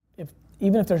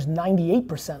Even if there's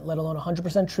 98%, let alone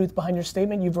 100% truth behind your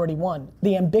statement, you've already won.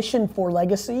 The ambition for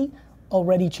legacy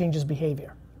already changes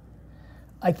behavior.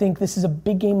 I think this is a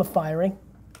big game of firing.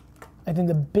 I think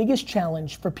the biggest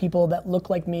challenge for people that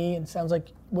look like me and sounds like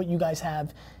what you guys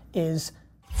have is...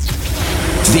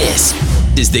 This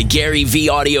is the Gary V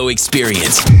audio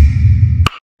experience.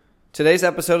 Today's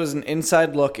episode is an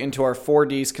inside look into our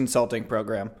 4Ds consulting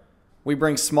program. We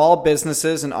bring small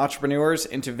businesses and entrepreneurs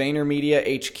into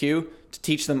VaynerMedia HQ to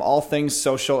teach them all things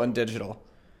social and digital.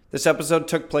 This episode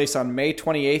took place on May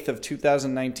 28th of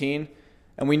 2019,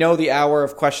 and we know the hour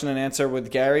of question and answer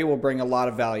with Gary will bring a lot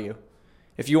of value.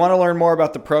 If you want to learn more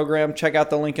about the program, check out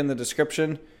the link in the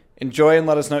description. Enjoy and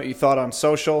let us know what you thought on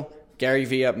social. Gary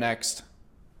V up next.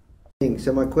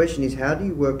 So my question is, how do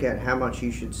you work out how much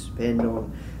you should spend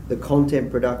on the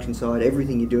content production side,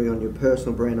 everything you're doing on your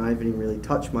personal brand? I haven't even really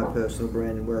touched my personal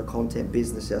brand, and we're a content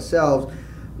business ourselves,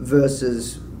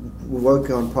 versus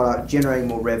working on product, generating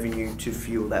more revenue to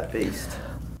fuel that beast?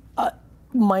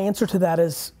 My answer to that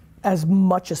is as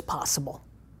much as possible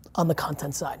on the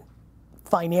content side,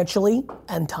 financially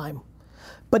and time.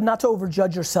 But not to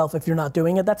overjudge yourself if you're not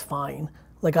doing it, that's fine.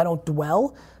 Like, I don't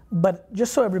dwell, but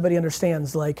just so everybody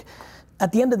understands, like,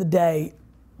 at the end of the day,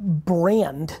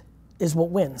 brand is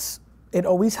what wins. It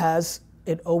always has,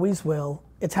 it always will.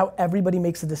 It's how everybody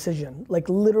makes a decision. Like,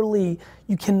 literally,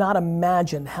 you cannot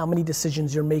imagine how many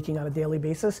decisions you're making on a daily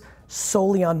basis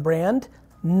solely on brand,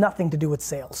 nothing to do with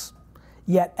sales.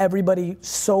 Yet everybody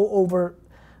so over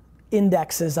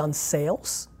indexes on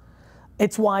sales.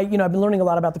 It's why, you know, I've been learning a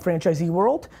lot about the franchisee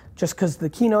world, just because the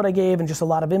keynote I gave and just a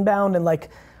lot of inbound, and like,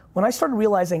 when I started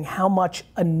realizing how much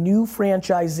a new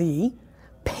franchisee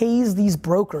pays these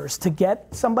brokers to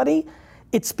get somebody,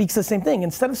 it speaks the same thing.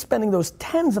 Instead of spending those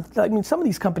tens of, I mean, some of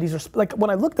these companies are, like, when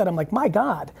I looked at them, like, my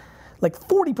God, like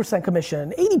 40%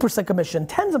 commission, 80% commission,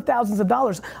 tens of thousands of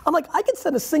dollars. I'm like, I could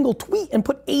send a single tweet and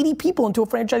put 80 people into a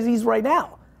franchisees right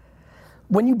now.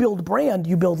 When you build brand,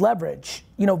 you build leverage.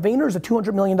 You know, Vayner's a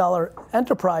 $200 million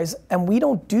enterprise, and we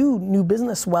don't do new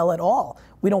business well at all.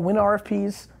 We don't win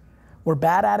RFPs. We're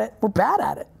bad at it. We're bad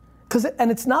at it.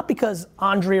 And it's not because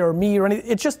Andre or me or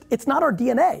anything. It's not our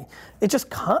DNA. It's just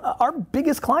our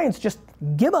biggest clients just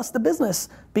give us the business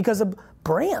because of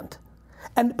brand.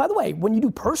 And by the way, when you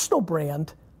do personal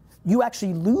brand, you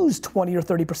actually lose 20 or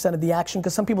 30% of the action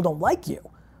because some people don't like you.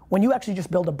 When you actually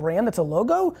just build a brand that's a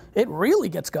logo, it really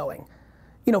gets going.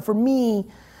 You know, for me,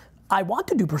 I want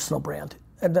to do personal brand.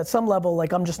 And at some level,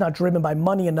 like, I'm just not driven by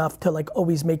money enough to, like,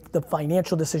 always make the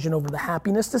financial decision over the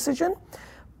happiness decision.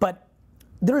 But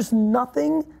there's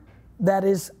nothing that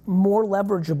is more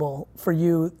leverageable for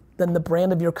you than the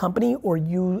brand of your company or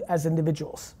you as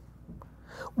individuals.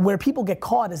 Where people get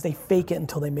caught is they fake it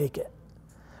until they make it.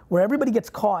 Where everybody gets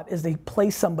caught is they play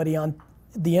somebody on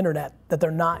the internet that they're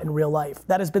not in real life.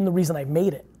 That has been the reason I've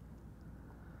made it.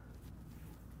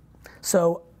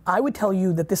 So I would tell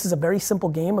you that this is a very simple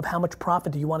game of how much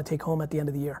profit do you want to take home at the end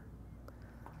of the year.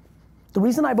 The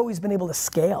reason I've always been able to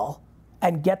scale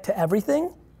and get to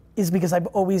everything is because I've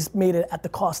always made it at the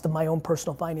cost of my own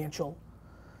personal financial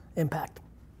impact.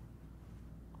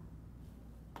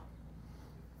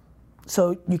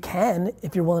 So you can,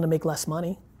 if you're willing to make less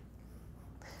money,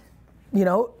 you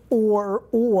know,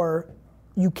 or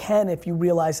you can if you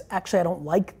realize, actually, I don't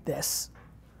like this.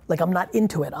 Like, I'm not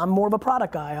into it. I'm more of a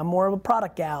product guy. I'm more of a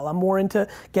product gal. I'm more into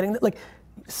getting, like,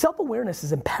 self-awareness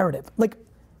is imperative. Like,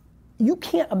 you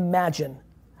can't imagine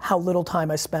how little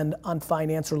time I spend on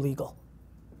finance or legal.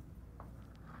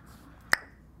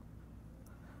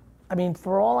 I mean,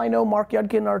 for all I know, Mark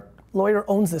Yudkin, our lawyer,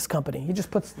 owns this company. He just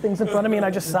puts things in front of me and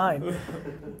I just sign.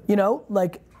 You know,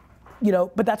 like, you know,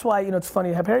 but that's why, you know, it's funny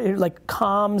to have like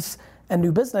comms and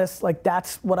new business, like,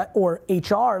 that's what or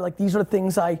HR, like, these are the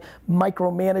things I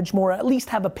micromanage more, at least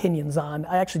have opinions on.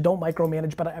 I actually don't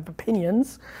micromanage, but I have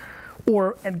opinions.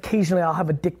 Or occasionally I'll have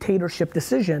a dictatorship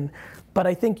decision. But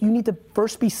I think you need to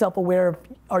first be self-aware of,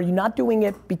 are you not doing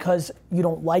it because you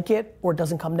don't like it or it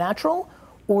doesn't come natural?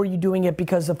 Or are you doing it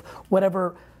because of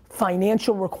whatever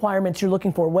financial requirements you're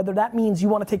looking for? Whether that means you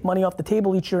want to take money off the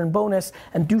table each year in bonus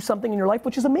and do something in your life,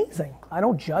 which is amazing. I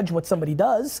don't judge what somebody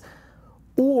does.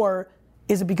 Or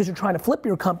is it because you're trying to flip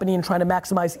your company and trying to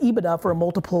maximize EBITDA for a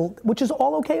multiple, which is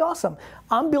all okay, awesome.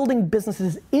 I'm building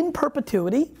businesses in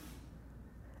perpetuity,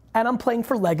 and I'm playing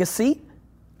for legacy,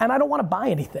 and I don't want to buy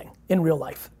anything in real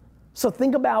life. So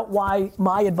think about why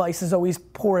my advice is always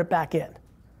pour it back in.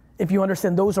 If you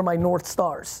understand, those are my North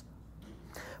Stars.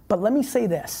 But let me say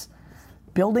this,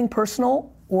 building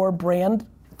personal or brand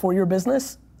for your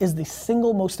business is the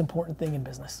single most important thing in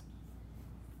business.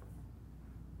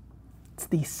 It's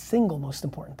the single most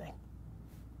important thing.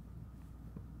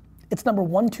 It's number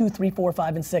 1, 2, 3, 4,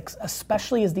 5, and 6,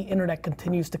 especially as the internet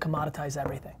continues to commoditize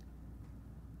everything.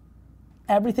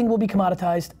 Everything will be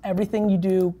commoditized. Everything you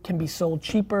do can be sold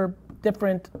cheaper,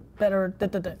 different, better, da,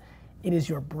 da, da. It is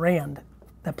your brand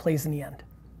that plays in the end.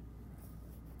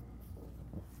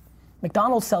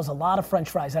 McDonald's sells a lot of French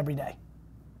fries every day.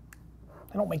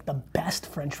 They don't make the best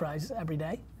French fries every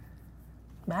day.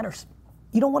 It matters.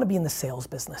 You don't want to be in the sales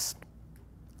business.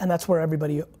 And that's where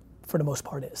everybody, for the most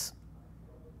part, is.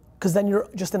 Because then you're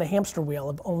just in a hamster wheel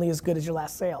of only as good as your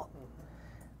last sale.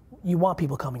 You want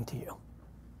people coming to you.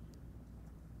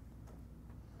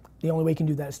 The only way you can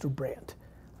do that is through brand.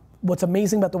 What's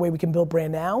amazing about the way we can build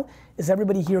brand now is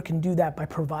everybody here can do that by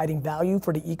providing value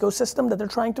for the ecosystem that they're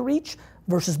trying to reach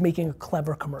versus making a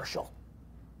clever commercial.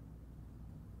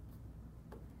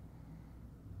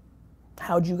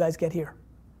 How'd you guys get here?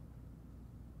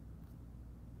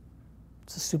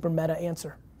 It's a super meta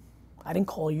answer. I didn't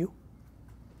call you.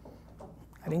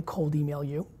 I didn't cold email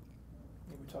you.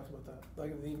 Yeah, we talked about that.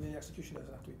 Like the execution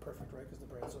doesn't have to be perfect, right? Because the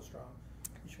brand's so strong.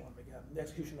 You just want to make it happen. The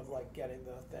execution of like getting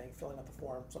the thing, filling out the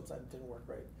form, sometimes it didn't work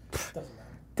right. Doesn't matter.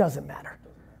 Doesn't matter.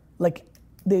 Like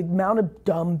the amount of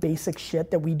dumb basic shit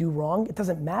that we do wrong, it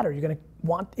doesn't matter. You're gonna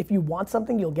want, if you want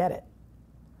something, you'll get it.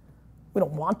 We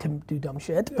don't want to do dumb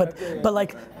shit,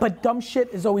 but dumb shit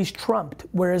is always trumped.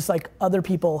 Whereas like other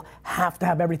people have to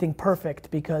have everything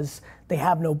perfect because they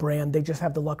have no brand. They just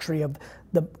have the luxury of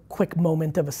the quick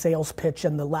moment of a sales pitch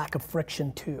and the lack of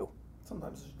friction too.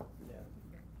 Sometimes, yeah.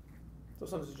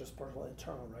 Sometimes it's just personal,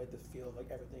 internal, right? The feel of like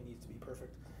everything needs to be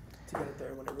perfect to get it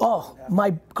there when it really doesn't happen.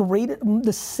 My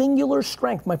the singular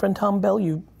strength, my friend Tom Bell,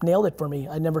 you nailed it for me.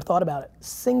 I never thought about it.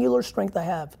 Singular strength I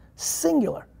have,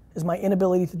 singular, is my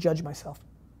inability to judge myself.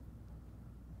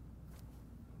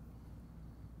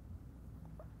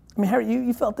 I mean, Harry,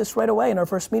 you felt this right away in our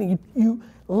first meeting. You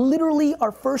literally,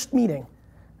 our first meeting,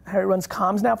 Harry runs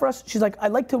comms now for us. She's like,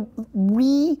 I'd like to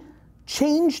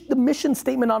change the mission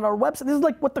statement on our website.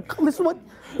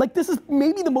 This is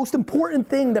maybe the most important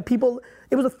thing that people,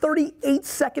 it was a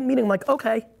 38-second meeting. I'm like,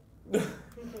 okay.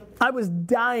 I was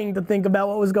dying to think about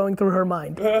what was going through her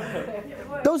mind.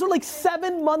 Those are like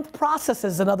 7-month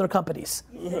processes in other companies.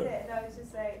 You said it, and I was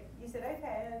just like, you said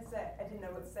okay, and I didn't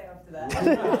know what to say after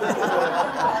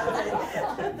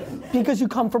that. Because you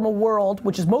come from a world,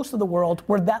 which is most of the world,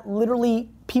 where that literally,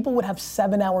 people would have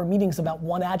 7-hour meetings about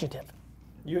one adjective.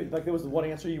 You like there was one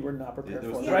answer you were not prepared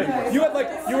for, Yeah, right? no, You had like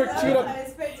you were queued up. I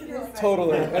expected this.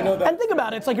 Totally, I know that. And think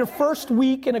about it, it's like your first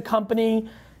week in a company,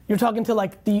 you're talking to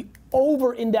like the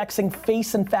over-indexing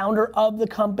face and founder of the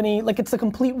company. Like it's a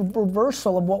complete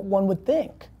reversal of what one would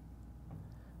think.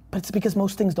 But it's because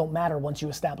most things don't matter once you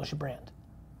establish a brand.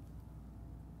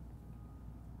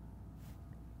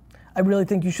 I really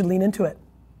think you should lean into it.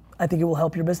 I think it will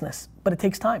help your business, but it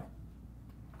takes time.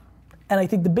 And I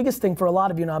think the biggest thing for a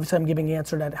lot of you, and obviously I'm giving the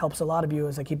answer that helps a lot of you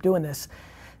as I keep doing this,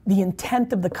 the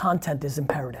intent of the content is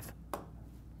imperative.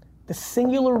 The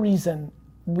singular reason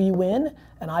we win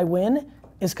and I win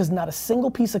is because not a single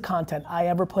piece of content I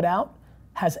ever put out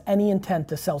has any intent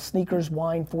to sell sneakers,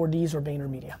 wine, 4Ds, or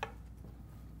VaynerMedia.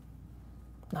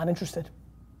 Not interested.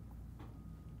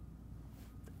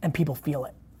 And people feel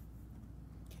it.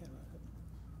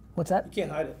 What's that? You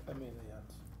can't hide it. I mean,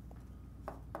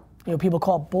 yeah. You know, people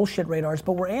call it bullshit radars,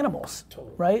 but we're animals,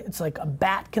 Totally. right? It's like a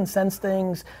bat can sense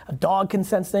things, a dog can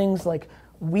sense things. Like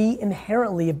we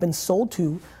inherently have been sold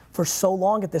to for so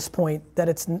long at this point that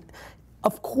it's,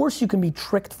 of course you can be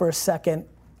tricked for a second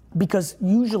because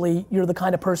usually you're the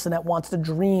kind of person that wants to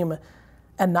dream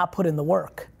and not put in the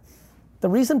work. The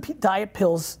reason diet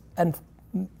pills and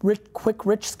quick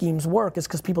rich schemes work is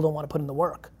because people don't want to put in the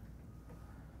work.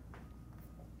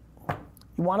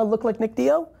 You want to look like Nick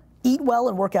Dio? Eat well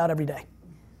and work out every day.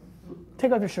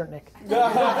 Take off your shirt, Nick. It's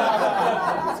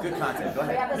good content. Go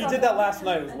ahead. He did that last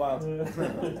night. It was wild.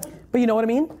 But you know what I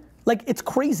mean? Like, it's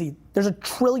crazy. There's a $1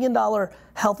 trillion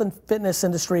health and fitness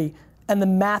industry, and the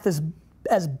math is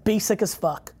as basic as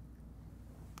fuck.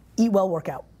 Eat well, work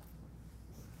out.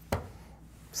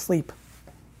 Sleep.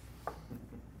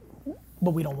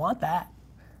 But we don't want that.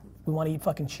 We want to eat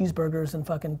fucking cheeseburgers and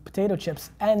fucking potato chips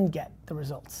and get the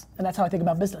results. And that's how I think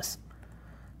about business.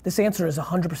 This answer is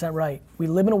 100% right. We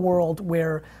live in a world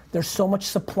where there's so much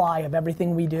supply of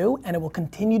everything we do, and it will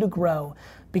continue to grow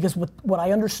because what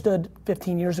I understood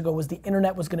 15 years ago was the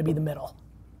internet was gonna be the middle,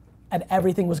 and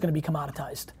everything was gonna be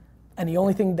commoditized. And the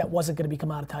only thing that wasn't gonna be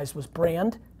commoditized was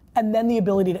brand, and then the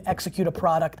ability to execute a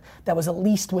product that was at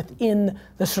least within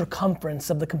the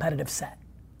circumference of the competitive set.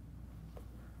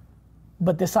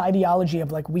 But this ideology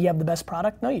of like, we have the best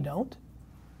product, no you don't.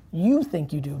 You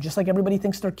think you do, just like everybody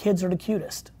thinks their kids are the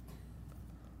cutest.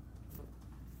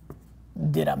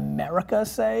 did America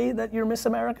say that you're Miss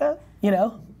America?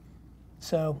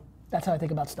 So that's how I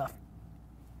think about stuff.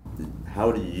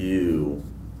 How do you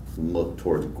look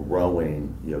towards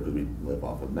growing, because we live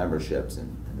off of memberships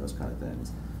and those kind of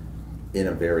things, in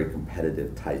a very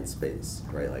competitive, tight space,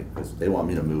 right? Like, because they want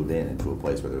me to move into a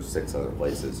place where there's 6 other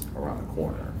places around the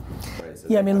corner, right? So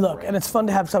look, and it's fun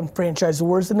to have some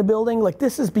franchisors in the building. Like,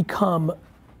 this has become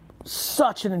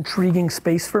such an intriguing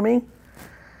space for me.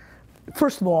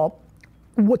 First of all,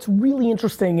 what's really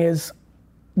interesting is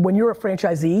when you're a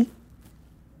franchisee,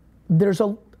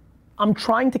 I'm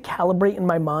trying to calibrate in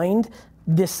my mind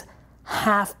this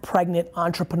half-pregnant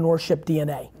entrepreneurship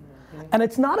DNA. And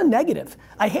it's not a negative.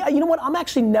 You know what? I'm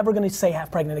actually never going to say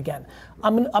half-pregnant again.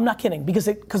 I'm not kidding because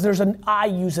I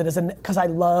use it because I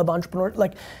love entrepreneur.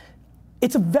 Like,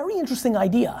 it's a very interesting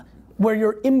idea where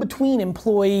you're in between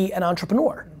employee and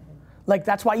entrepreneur. Like,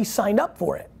 that's why you signed up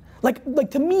for it. Like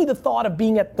to me, the thought of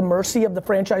being at the mercy of the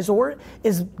franchisor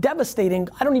is devastating.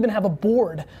 I don't even have a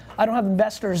board. I don't have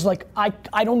investors. Like,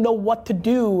 I don't know what to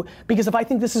do because if I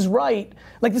think this is right,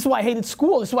 like, this is why I hated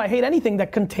school. This is why I hate anything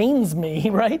that contains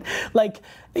me, right? Like,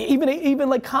 even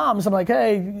like comms, I'm like,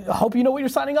 hey, I hope you know what you're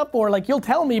signing up for. Like, you'll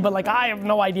tell me, but like, I have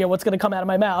no idea what's gonna come out of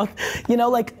my mouth.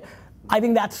 Like,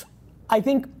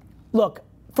 look,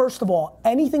 first of all,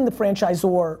 anything the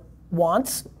franchisor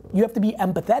wants, you have to be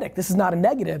empathetic. This is not a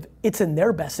negative. It's in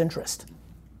their best interest.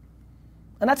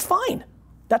 And that's fine.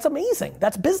 That's amazing.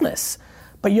 That's business.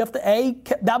 But you have to,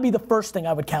 that'd be the first thing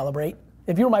I would calibrate.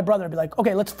 If you were my brother, I'd be like,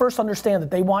 okay, let's first understand that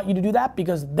they want you to do that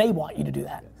because they want you to do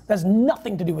that. That has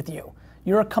nothing to do with you.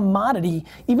 You're a commodity,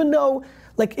 even though,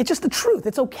 like, it's just the truth.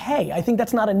 It's okay. I think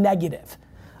that's not a negative.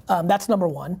 That's number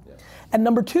one. Yeah. And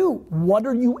number two, what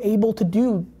are you able to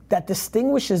do that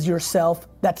distinguishes yourself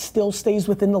that still stays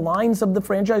within the lines of the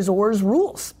franchisor's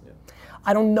rules? Yeah.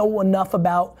 I don't know enough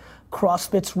about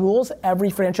CrossFit's rules. Every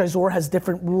franchisor has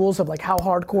different rules of like how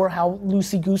hardcore, how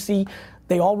loosey-goosey.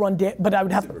 They all run, but I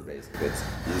would have super basic. It's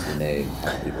use the name,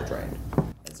 have people trained.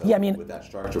 And so yeah, I mean, with that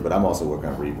structure, but I'm also working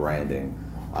on rebranding,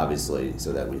 obviously,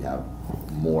 so that we have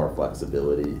more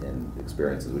flexibility in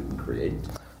experiences we can create.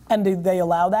 And do they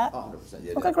allow that? 100%.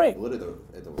 Yeah, okay, great. Literally,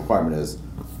 the requirement is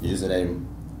username.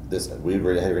 We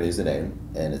agree to use the name,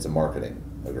 and it's a marketing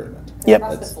agreement. Yep.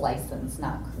 CrossFit's license,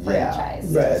 not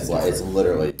franchise. Yeah, it's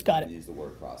literally got it. Use the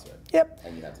word CrossFit. Yep.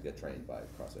 And you have to get trained by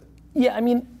CrossFit. Yeah, I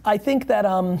mean, I think that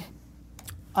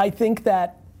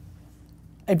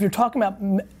if you're talking about,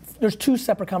 there's two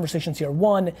separate conversations here.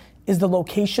 One, is the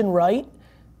location right?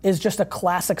 Is just a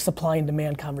classic supply and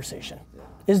demand conversation. Yeah.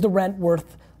 Is the rent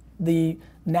worth the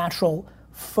natural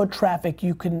foot traffic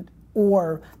you can,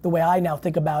 or the way I now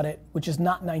think about it, which is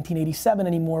not 1987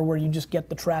 anymore, where you just get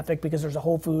the traffic because there's a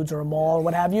Whole Foods or a mall or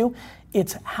what have you.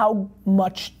 It's how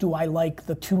much do I like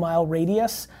the 2-mile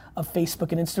radius of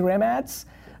Facebook and Instagram ads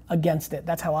against it.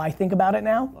 That's how I think about it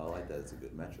now. Well, I like that. It's a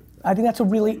good metric. I think that's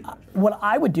what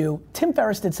I would do. Tim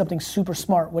Ferriss did something super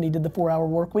smart when he did the 4-hour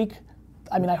work week.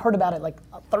 I mean, I heard about it like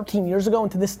 13 years ago,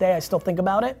 and to this day I still think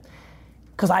about it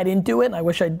because I didn't do it, and I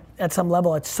wish at some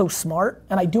level it's so smart,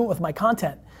 and I do it with my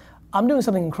content. I'm doing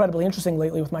something incredibly interesting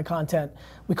lately with my content.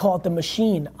 We call it the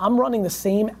machine. I'm running the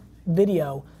same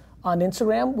video on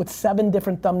Instagram with 7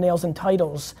 different thumbnails and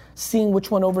titles, seeing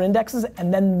which one over indexes,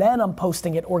 and then I'm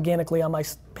posting it organically on my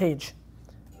page.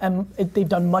 And they've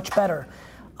done much better.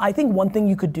 I think one thing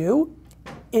you could do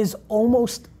is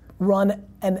almost run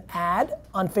an ad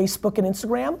on Facebook and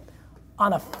Instagram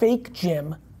on a fake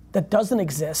gym that doesn't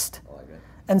exist.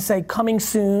 And say coming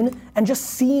soon, and just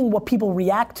seeing what people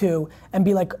react to and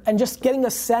be like, and just getting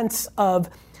a sense of,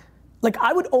 like,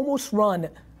 I would almost run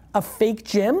a fake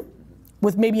gym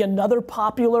with maybe another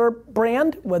popular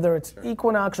brand, whether it's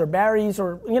Equinox or Barry's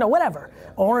or whatever,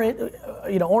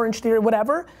 Orange Theory,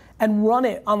 whatever, and run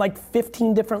it on like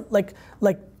 15 different like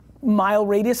mile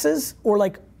radiuses, or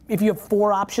like if you have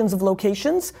 4 options of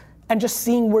locations, and just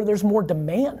seeing where there's more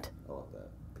demand.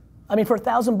 I mean, for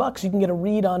 $1,000, you can get a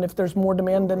read on if there's more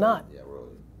demand than not.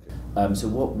 Yeah, so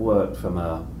what worked from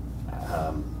a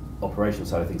operational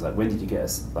side of things? Like, when did you get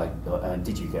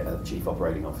did you get a chief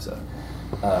operating officer?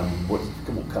 What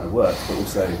kind of worked, but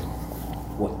also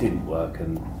what didn't work,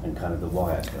 and kind of the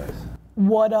why, I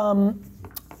suppose.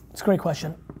 It's a great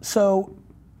question. So,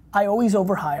 I always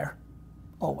overhire,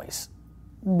 always,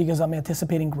 because I'm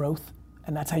anticipating growth,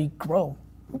 and that's how you grow,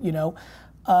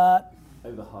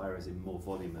 Overhire as in more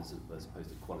volume as opposed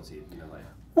to quality, like.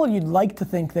 Well, you'd like to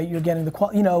think that you're getting the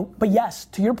quality, but yes,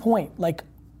 to your point, like,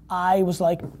 I was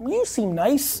like, you seem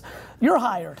nice, you're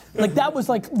hired. Like, that was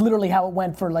like literally how it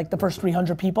went for like the first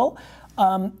 300 people,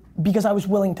 because I was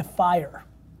willing to fire.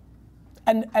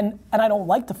 and I don't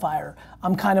like to fire.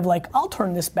 I'm kind of like, I'll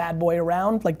turn this bad boy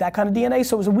around, like that kind of DNA.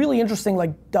 So it was a really interesting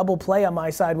like double play on my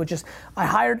side, which is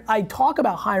I talk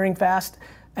about hiring fast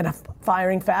and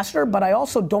firing faster, but I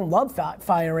also don't love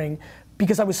firing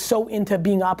because I was so into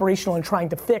being operational and trying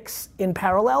to fix in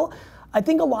parallel. I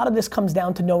think a lot of this comes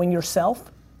down to knowing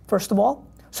yourself, first of all.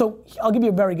 So I'll give you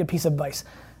a very good piece of advice.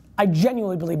 I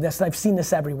genuinely believe this, and I've seen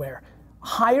this everywhere.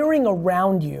 Hiring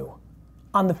around you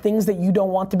on the things that you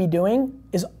don't want to be doing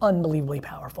is unbelievably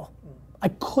powerful. I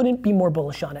couldn't be more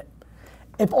bullish on it.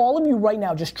 If all of you right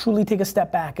now just truly take a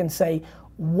step back and say,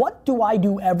 what do I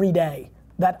do every day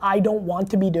that I don't want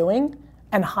to be doing,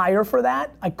 and hire for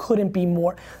that, I couldn't be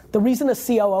more. The reason a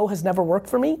COO has never worked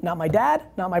for me, not my dad,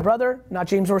 not my brother, not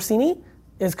James Orsini,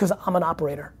 is because I'm an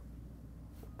operator.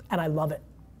 And I love it.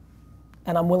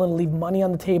 And I'm willing to leave money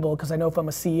on the table because I know if I'm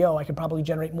a CEO, I could probably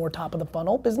generate more top of the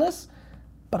funnel business,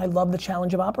 but I love the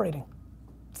challenge of operating.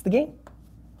 It's the game.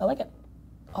 I like it.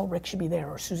 Oh, Rick should be there,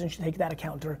 or Susan should take that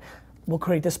account, or we'll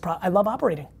create this I love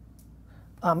operating.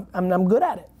 I'm good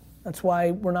at it. That's why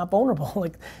we're not vulnerable.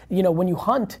 Like, you know, when you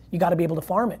hunt, you got to be able to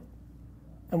farm it.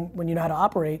 And when you know how to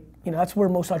operate, you know, that's where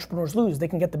most entrepreneurs lose. They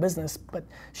can get the business, but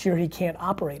sure, he can't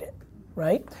operate it,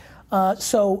 right?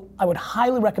 So I would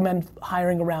highly recommend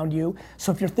hiring around you.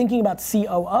 So if you're thinking about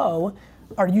COO,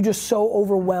 are you just so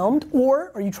overwhelmed,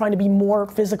 or are you trying to be more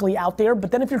physically out there? But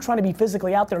then if you're trying to be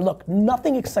physically out there, look,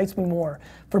 nothing excites me more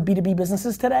for B2B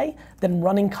businesses today than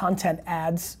running content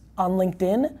ads on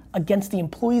LinkedIn against the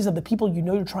employees of the people you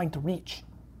know you're trying to reach.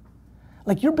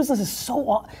 Like, your business is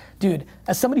so, dude,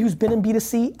 as somebody who's been in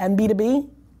B2C and B2B,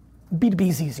 B2B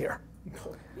is easier.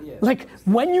 Yeah. Like,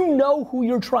 when you know who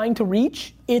you're trying to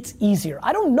reach, it's easier.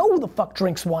 I don't know who the fuck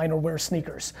drinks wine or wears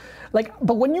sneakers. Like,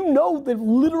 but when you know that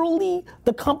literally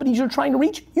the companies you're trying to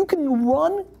reach, you can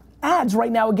run ads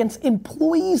right now against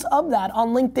employees of that on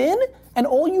LinkedIn, and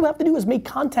all you have to do is make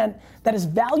content that is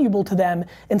valuable to them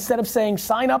instead of saying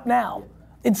sign up now.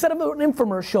 Instead of an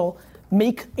infomercial,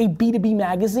 make a B2B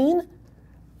magazine.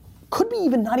 Could be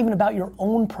even not even about your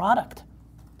own product.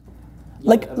 Yeah,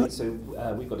 like, I mean, so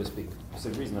we've got this big, so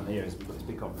the reason I'm here is we've got this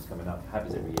big conference coming up,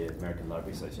 happens every year, American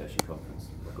Library Association conference.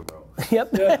 Yep.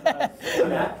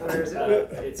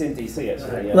 It's in DC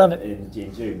actually. Love it. In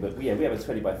June, but yeah, we have a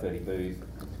 20 by 30 booth,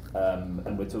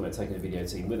 and we're talking about taking a video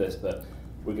team with us, but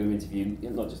we're going to interview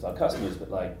not just our customers, but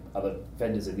like other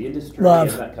vendors in the industry and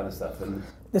that kind of stuff. And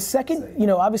the second, you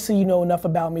know, obviously you know enough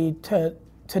about me to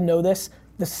know this.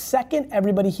 The second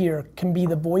everybody here can be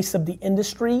the voice of the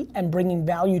industry and bringing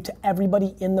value to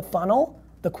everybody in the funnel,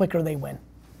 the quicker they win.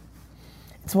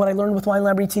 It's what I learned with Wine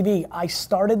Library TV. I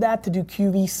started that to do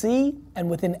QVC, and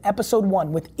within episode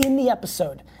 1, within the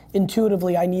episode,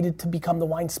 intuitively I needed to become the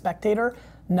wine spectator,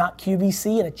 not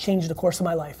QVC, and it changed the course of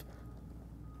my life.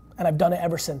 And I've done it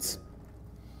ever since.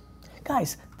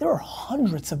 Guys, there are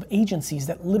hundreds of agencies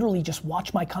that literally just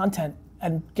watch my content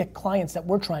and get clients that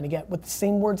we're trying to get with the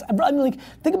same words. I mean, like,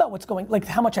 think about what's going, like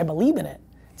how much I believe in it.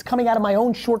 It's coming out of my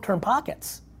own short-term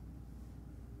pockets.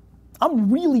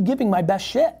 I'm really giving my best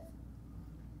shit.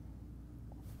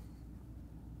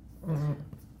 Mm-hmm.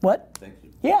 What? Thank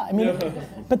you. Yeah, I mean,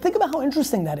 but think about how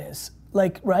interesting that is.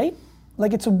 Like, right?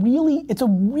 Like, it's a really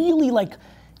like,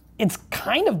 it's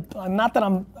kind of, not that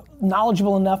I'm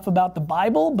knowledgeable enough about the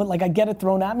Bible, but like I get it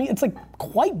thrown at me. It's like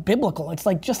quite biblical. It's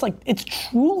like, just like, it's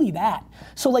truly that.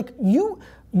 So like you're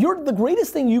the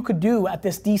greatest thing you could do at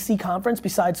this DC conference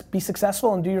besides be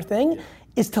successful and do your thing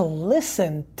is to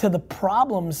listen to the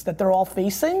problems that they're all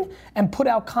facing and put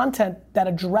out content that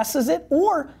addresses it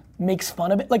or makes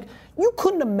fun of it. Like, you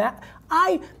couldn't imagine,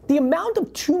 the amount of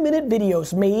 2-minute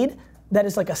videos made that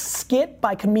is like a skit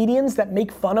by comedians that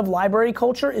make fun of library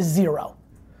culture is 0.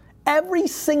 Every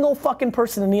single fucking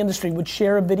person in the industry would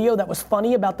share a video that was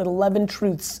funny about the 11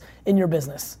 truths in your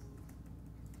business.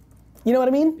 You know what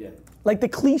I mean? Yeah. Like the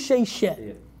cliche shit.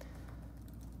 Yeah.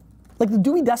 Like the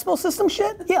Dewey Decimal System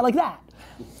shit? Yeah, like that.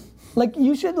 Like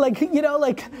you should, like, you know,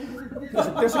 like.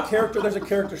 There's a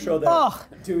character show that. Oh,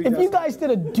 Dewey if you guys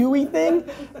did a Dewey thing,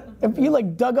 if you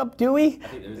like dug up Dewey, I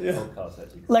think there is a podcast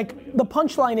actually. like the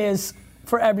punchline is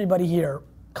for everybody here,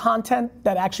 content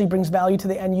that actually brings value to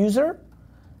the end user,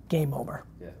 game over.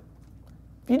 Yeah.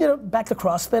 If you did it back to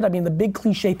CrossFit, I mean, the big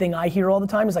cliche thing I hear all the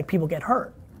time is like people get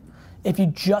hurt. If you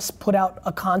just put out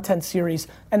a content series,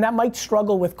 and that might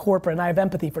struggle with corporate, and I have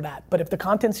empathy for that, but if the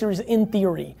content series in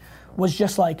theory was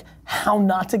just like how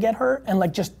not to get hurt and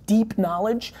like just deep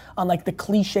knowledge on like the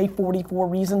cliche 44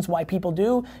 reasons why people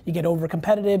do, you get over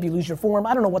competitive, you lose your form,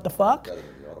 I don't know what the fuck.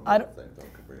 I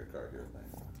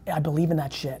believe in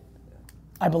that shit.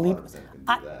 I believe,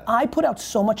 I put out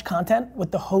so much content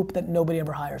with the hope that nobody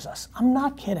ever hires us. I'm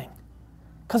not kidding.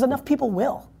 Because enough people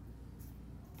will.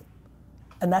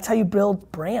 And that's how you build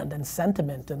brand and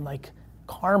sentiment and like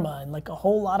karma and like a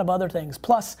whole lot of other things.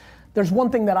 Plus, there's one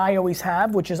thing that I always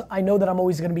have, which is I know that I'm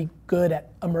always gonna be good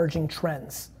at emerging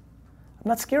trends. I'm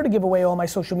not scared to give away all my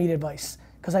social media advice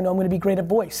because I know I'm gonna be great at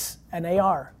voice and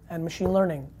AR and machine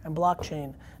learning and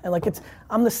blockchain. And like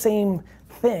I'm the same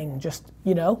thing, just,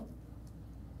 you know?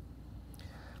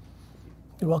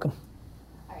 You're welcome.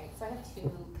 All right, so I have two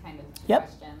kind of Yep.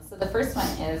 questions. So the first one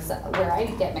is where I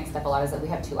get mixed up a lot is that we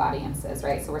have two audiences,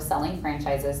 right? So we're selling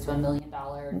franchises to $1 million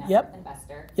net Yep. worth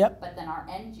investor. Yep. But then our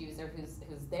end user, who's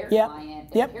their Yep. client,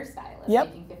 is Yep. a hairstylist Yep.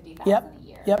 making $50,000 Yep. a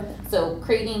year. Yep. So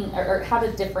creating or how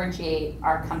to differentiate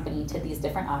our company to these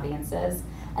different audiences.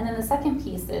 And then the second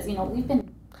piece is, we've been.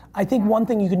 I think one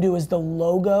thing you can do is the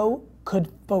logo could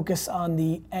focus on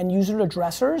the end user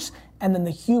addressers, and then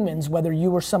the humans, whether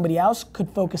you or somebody else, could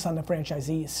focus on the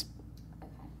franchisees.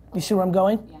 You see where I'm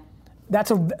going? Yeah.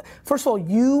 First of all,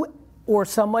 you or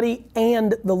somebody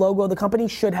and the logo of the company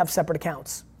should have separate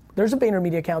accounts. There's a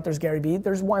VaynerMedia account, there's Gary Vee,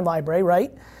 there's Wine Library,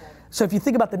 right? So if you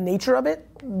think about the nature of it,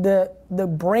 the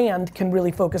brand can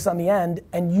really focus on the end,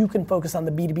 and you can focus on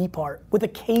the B2B part with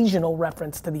occasional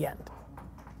reference to the end.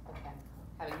 Okay.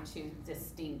 Having two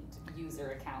distinct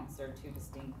user accounts or two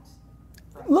distinct.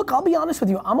 Look, I'll be honest with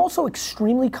you, I'm also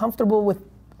extremely comfortable with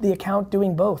the account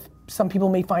doing both. Some people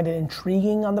may find it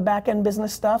intriguing on the back end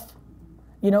business stuff.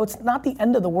 It's not the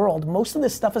end of the world. Most of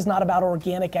this stuff is not about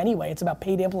organic anyway, it's about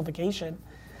paid amplification.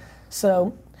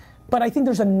 So, but I think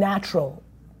there's a natural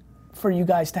for you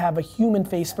guys to have a human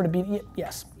face for the B2B,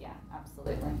 yes. Yeah,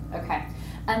 absolutely. Okay.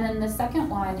 And then the second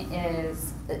one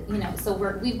is, so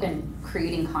we've been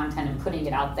creating content and putting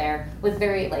it out there with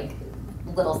very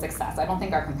little success. I don't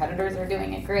think our competitors are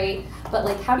doing it great,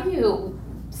 but how do you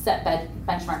set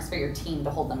benchmarks for your team to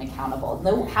hold them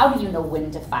accountable? How do you know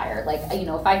when to fire?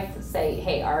 If I say,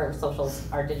 hey, our socials,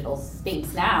 our digital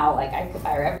stinks now, I could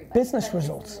fire everybody. Business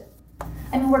results.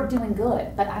 I mean, we're doing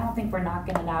good, but I don't think we're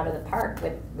knocking it out of the park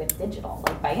with digital,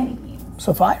 by any means.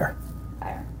 So fire.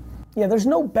 Fire. Yeah, there's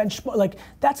no benchmark,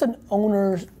 that's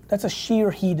that's a she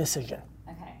or he decision.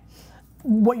 Okay.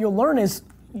 What you'll learn is,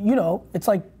 it's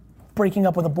like breaking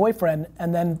up with a boyfriend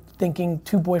and then thinking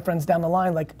two boyfriends down the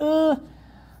line,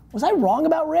 was I wrong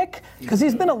about Rick? Because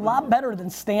he's been a lot better than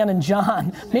Stan and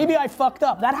John. Maybe I fucked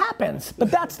up. That happens,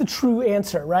 but that's the true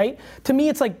answer, right? To me,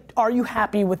 it's are you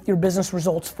happy with your business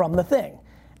results from the thing?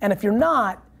 And if you're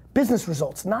not, business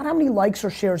results, not how many likes or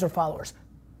shares or followers,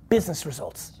 business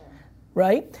results, sure.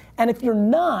 Right? And if you're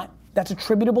not, that's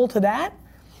attributable to that,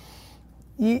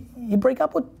 you break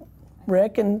up with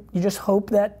Rick and you just hope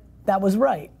that was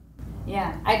right.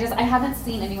 Yeah, I haven't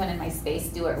seen anyone in my space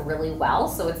do it really well,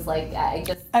 so it's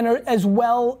And are as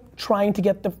well trying to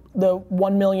get the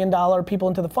 $1 million people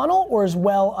into the funnel, or as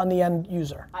well on the end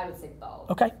user? I would say both.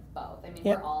 Okay. Both. I mean,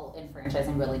 Yep. we're all in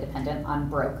franchising really dependent on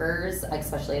brokers,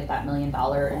 especially at that $1 million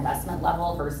investment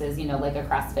level versus, a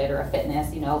CrossFit or a fitness,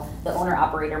 the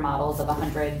owner-operator models of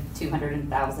 100, 200, and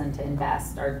 1,000 to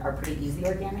invest are pretty easy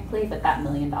organically, but that $1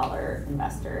 million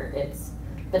investor, it's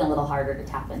been a little harder to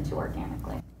tap into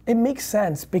organically. It makes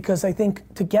sense because I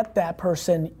think to get that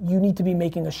person, you need to be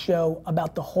making a show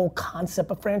about the whole concept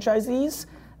of franchisees,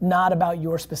 not about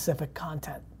your specific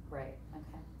content. Right, okay.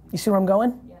 You see where I'm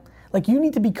going? Yeah. You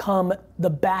need to become the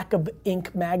back of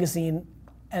Inc. magazine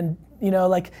and, you know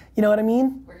what I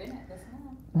mean? We're in it, this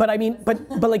month. But I mean,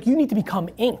 but you need to become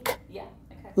Inc. Yeah,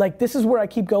 okay. This is where I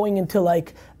keep going into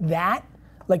that.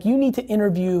 You need to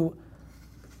interview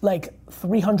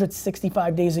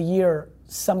 365 days a year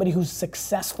somebody who's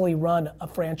successfully run a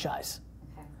franchise,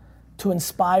 okay, to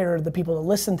inspire the people to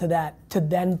listen to that, to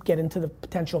then get into the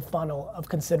potential funnel of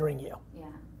considering you. Yeah,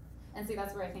 and see,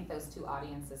 that's where I think those two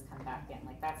audiences come back in.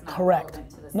 That's not correct. relevant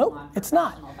to this. Nope, it's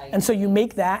not. And so you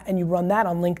make that and you run that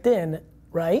on LinkedIn,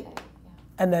 right? Okay, yeah.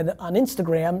 And then on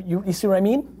Instagram, you see what I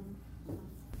mean?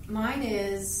 Mm-hmm. Mine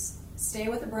is stay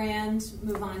with a brand,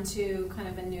 move on to kind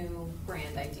of a new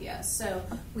brand idea. So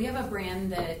we have a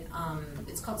brand that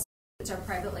it's called. It's our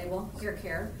private label, Hair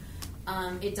Care.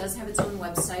 It does have its own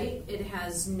website. It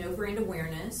has no brand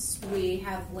awareness. We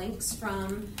have links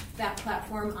from that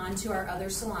platform onto our other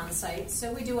salon sites.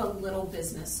 So we do a little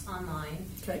business online,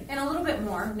 okay, and a little bit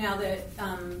more now that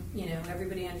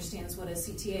everybody understands what a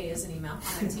CTA is anymore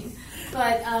on our team.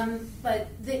 But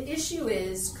the issue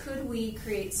is, could we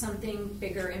create something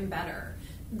bigger and better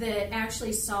that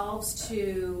actually solves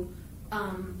to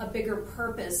a bigger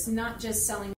purpose, not just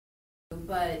selling,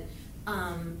 but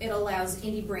it allows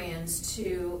indie brands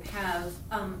to have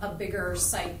a bigger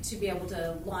site to be able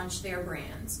to launch their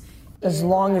brands. As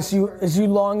long as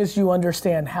you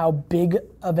understand how big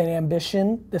of an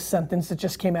ambition the sentence that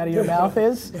just came out of your mouth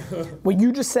is, what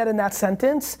you just said in that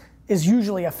sentence is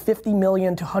usually a $50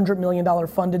 million to $100 million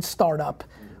funded startup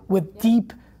with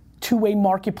deep two-way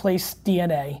marketplace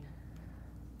DNA.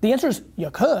 The answer is you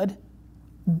could,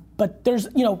 but there's,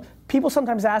 people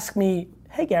sometimes ask me,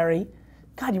 hey Gary,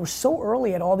 God, you were so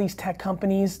early at all these tech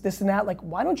companies, this and that, like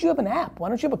why don't you have an app? Why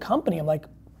don't you have a company? I'm like,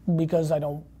 because I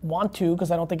don't want to, because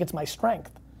I don't think it's my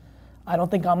strength. I don't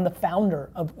think I'm the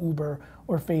founder of Uber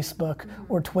or Facebook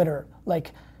or Twitter.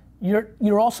 Like,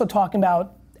 you're also talking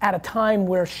about at a time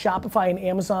where Shopify and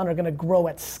Amazon are gonna grow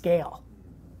at scale.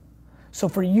 So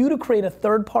for you to create a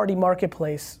third-party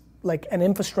marketplace, like an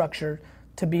infrastructure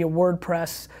to be a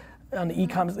WordPress, on the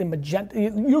e-commerce, in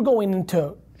Magento, you're going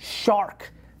into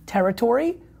shark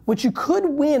territory, which you could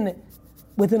win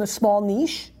within a small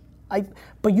niche,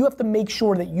 but you have to make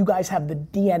sure that you guys have the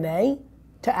DNA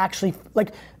to actually,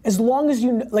 like, as long as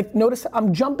you, like, notice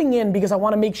I'm jumping in because I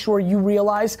want to make sure you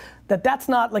realize that that's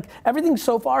not, like, everything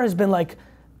so far has been like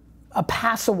a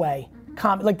pass away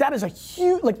comment. Like, that is a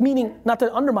huge, like, meaning, not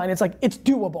to undermine, it's like, it's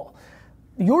doable.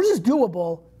 Yours is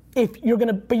doable if you're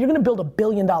gonna build $1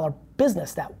 billion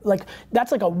business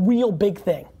that's like a real big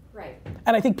thing. Right.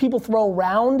 And I think people throw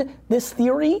around this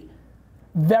theory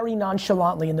very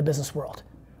nonchalantly in the business world.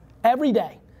 Every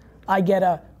day, I get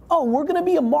we're gonna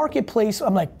be a marketplace.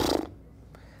 I'm like,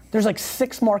 there's like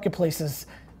 6 marketplaces.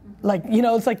 Like,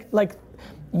 it's like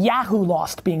Yahoo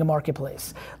lost being a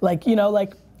marketplace.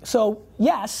 So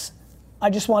yes,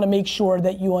 I just wanna make sure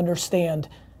that you understand,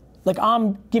 like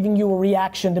I'm giving you a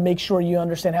reaction to make sure you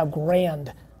understand how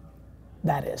grand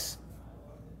that is.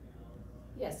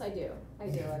 Yes, I do. I've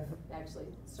actually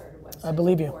started a website. I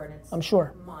believe you. Before, and it's I'm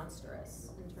sure. monstrous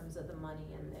in terms of the money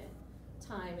and the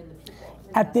time and the people.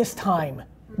 At this time,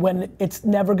 when it's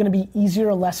never gonna be easier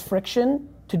and less friction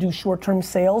to do short-term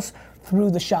sales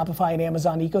through the Shopify and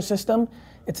Amazon ecosystem,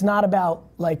 it's not about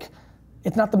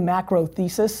it's not the macro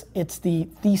thesis, it's the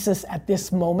thesis at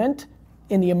this moment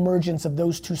in the emergence of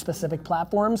those 2 specific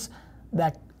platforms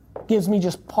that gives me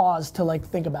just pause to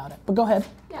think about it. But go ahead.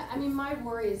 Yeah, I mean, my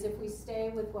worry is if we stay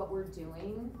with what we're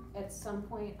doing, at some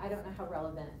point, I don't know how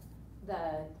relevant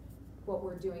what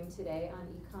we're doing today on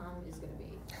e-com is gonna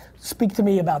be. Speak to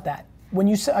me about that. When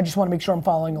you say, I just wanna make sure I'm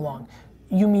following along.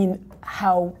 You mean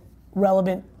how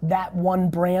relevant that one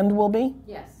brand will be?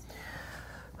 Yes.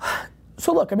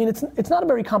 So look, I mean, it's not a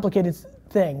very complicated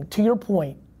thing. To your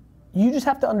point, you just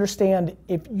have to understand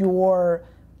if you're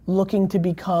looking to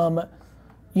become,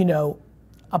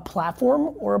 a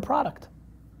platform or a product.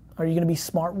 Are you gonna be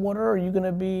Smartwater, or are you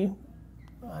gonna be,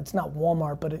 it's not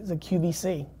Walmart, but it's a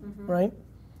QVC, right?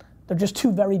 They're just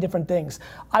 2 very different things.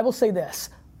 I will say this,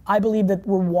 I believe that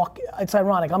it's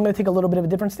ironic, I'm gonna take a little bit of a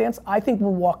different stance. I think we're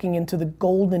walking into the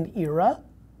golden era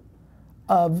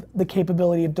of the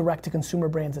capability of direct-to-consumer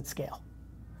brands at scale.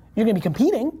 You're gonna be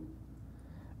competing,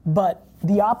 but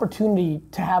the opportunity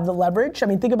to have the leverage, I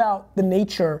mean, think about the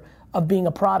nature of being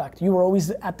a product. You were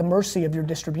always at the mercy of your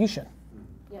distribution.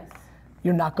 Yes.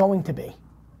 You're not going to be.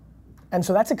 And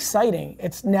so that's exciting.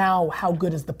 It's now how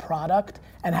good is the product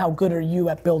and how good are you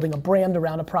at building a brand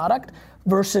around a product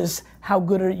versus how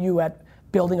good are you at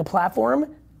building a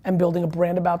platform and building a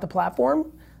brand about the platform.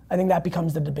 I think that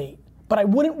becomes the debate. But I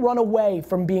wouldn't run away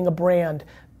from being a brand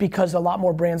because a lot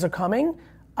more brands are coming.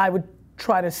 I would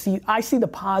try to I see the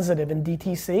positive in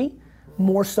DTC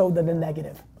more so than the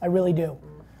negative. I really do.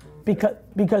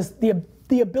 Because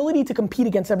the ability to compete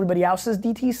against everybody else's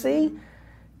DTC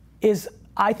is,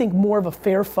 I think, more of a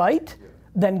fair fight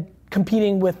than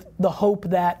competing with the hope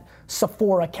that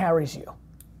Sephora carries you.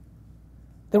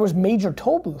 There was major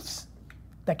toll booths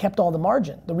that kept all the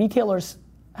margin. The retailers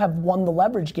have won the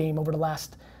leverage game over the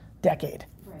last decade.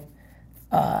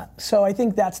 Right. So I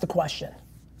think that's the question.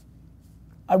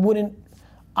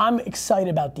 I'm excited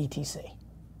about DTC.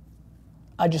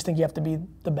 I just think you have to be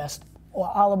the best.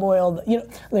 Olive oil, let me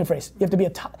rephrase. You have to be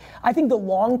I think the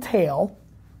long tail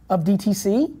of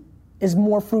DTC is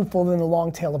more fruitful than the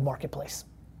long tail of marketplace.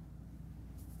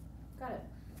 Got it.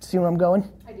 See where I'm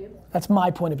going? I do. That's my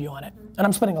point of view on it. And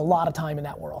I'm spending a lot of time in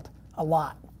that world. A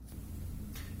lot.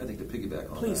 I think to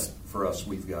piggyback on Please. that, for us,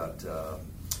 we've got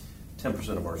 10%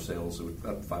 of our sales, so we've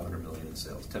got $500 million in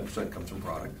sales. 10% comes from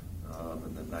product,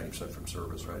 and then 90% from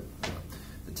service, right?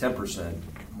 The 10%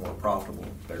 more profitable,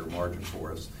 better margin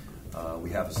for us. We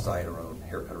have a site, our own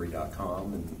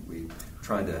haircuttery.com, and we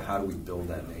trying to, how do we build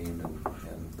that name?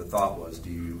 And the thought was, do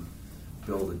you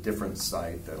build a different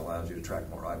site that allows you to attract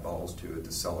more eyeballs to it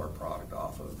to sell our product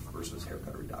off of versus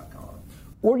haircuttery.com?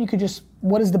 Or you could just,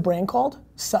 what is the brand called?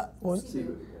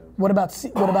 What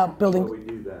about building? Well, we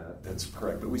do that. That's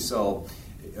correct. But we sell.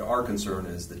 Our concern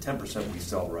is the 10% we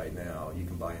sell right now. You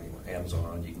can buy anywhere,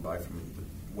 Amazon. You can buy from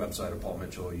the website of Paul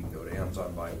Mitchell. You can go to Amazon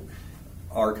and buy.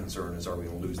 Our concern is, are we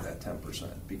going to lose that 10%?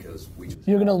 Because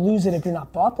you're going to lose it if you're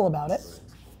not thoughtful about it.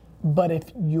 But if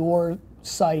your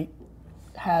site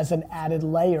has an added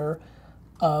layer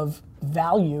of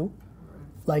value,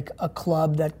 like a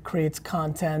club that creates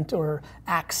content or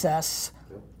access,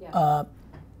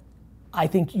 I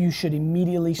think you should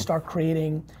immediately start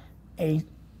creating a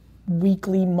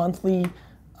weekly, monthly,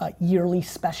 yearly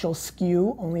special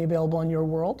SKU only available in your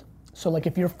world. So like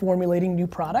if you're formulating new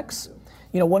products,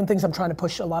 you know, one of the things I'm trying to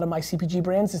push a lot of my CPG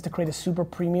brands is to create a super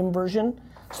premium version.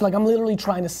 So like I'm literally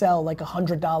trying to sell like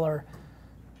 $100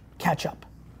 ketchup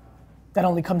that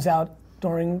only comes out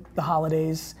during the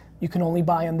holidays. You can only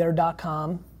buy on their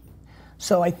 .com.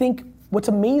 So I think what's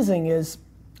amazing is,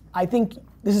 I think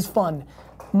this is fun.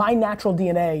 My natural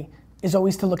DNA is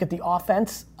always to look at the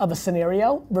offense of a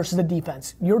scenario versus the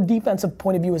defense. Your defensive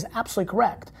point of view is absolutely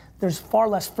correct. There's far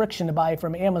less friction to buy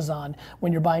from Amazon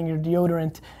when you're buying your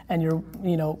deodorant and your,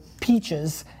 you know,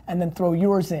 peaches and then throw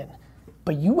yours in.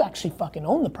 But you actually fucking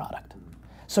own the product.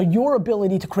 So your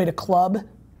ability to create a club,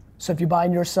 so if you're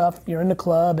buying your stuff, you're in the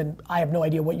club, and I have no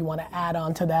idea what you want to add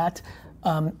on to that.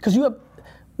 Because you have,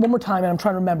 one more time, and I'm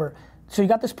trying to remember. So you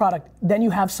got this product, then you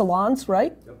have salons,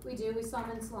 right? We do, we sell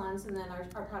them in salons, and then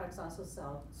our products also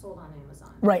sold on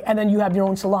Amazon. Right, and then you have your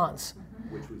own salons.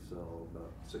 which we sell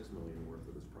about $6 million worth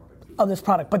of this product. Of this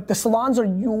product, but the salons are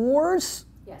yours?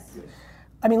 Yes.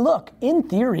 I mean, look, in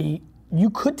theory, you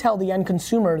could tell the end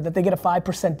consumer that they get a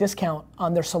 5% discount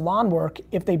on their salon work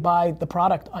if they buy the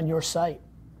product on your site.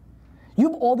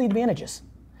 You have all the advantages.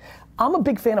 I'm a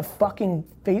big fan of fucking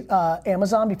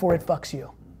Amazon before it fucks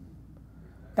you.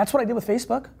 That's what I did with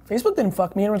Facebook. Facebook didn't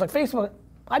fuck me, and it was like, Facebook,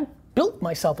 I built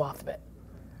myself off of it.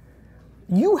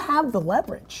 You have the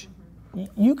leverage.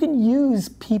 You can use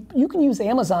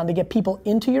Amazon to get people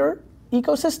into your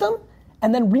ecosystem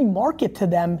and then remarket to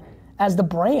them as the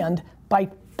brand by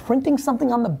printing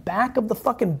something on the back of the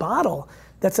fucking bottle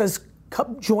that says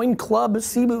join club,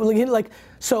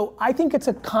 so I think it's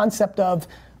a concept of,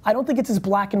 I don't think it's as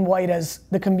black and white as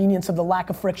the convenience of the lack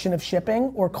of friction of shipping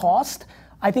or cost.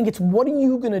 I think it's what are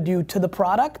you gonna do to the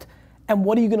product and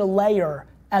what are you gonna layer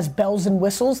as bells and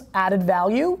whistles, added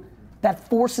value that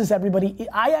forces everybody.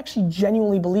 I actually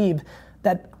genuinely believe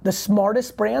that the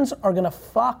smartest brands are gonna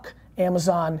fuck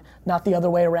Amazon, not the other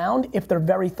way around, if they're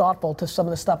very thoughtful to some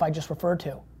of the stuff I just referred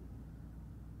to.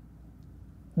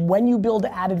 When you build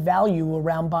added value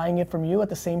around buying it from you at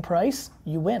the same price,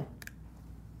 you win.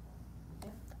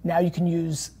 Now you can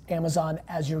use Amazon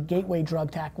as your gateway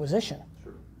drug to acquisition.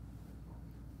 Sure.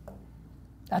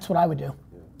 That's what I would do. Okay.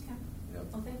 Yep.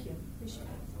 Well, thank you. Appreciate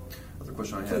it. Other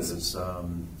question I had is,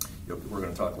 we're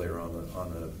going to talk later on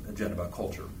the agenda about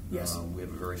culture. Yes. We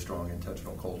have a very strong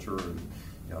intentional culture, and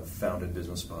founded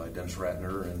business by Dennis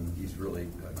Ratner, and he's really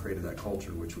created that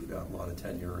culture, which we've got a lot of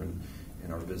tenure in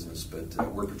our business,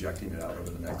 but we're projecting it out over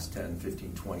the next 10,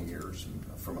 15, 20 years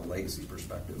from a legacy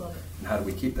perspective. And how do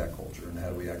we keep that culture, and how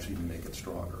do we actually make it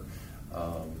stronger?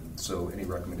 So any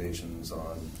recommendations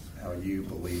on how you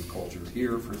believe culture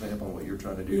here, for example, and what you're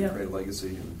trying to do to create a legacy,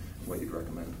 and what you'd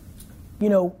recommend?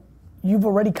 You've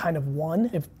already kind of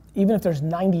won. Even if there's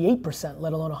 98%,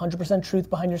 let alone 100% truth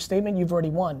behind your statement, you've already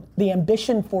won. The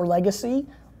ambition for legacy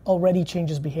already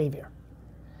changes behavior.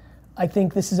 I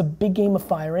think this is a big game of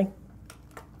firing.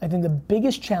 I think the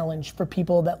biggest challenge for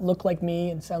people that look like me,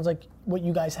 and sounds like what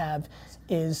you guys have,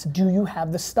 is do you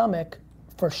have the stomach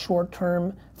for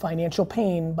short-term financial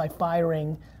pain by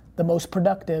firing the most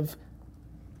productive,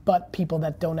 but people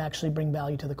that don't actually bring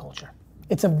value to the culture?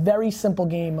 It's a very simple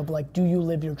game of like, do you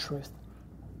live your truth?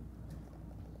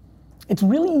 It's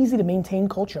really easy to maintain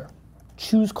culture.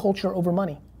 Choose culture over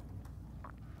money.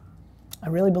 I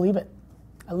really believe it.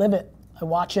 I live it. I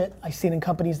watch it. I see it in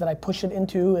companies that I push it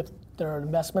into if they're an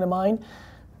investment of mine.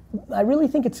 I really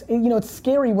think it's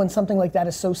scary when something like that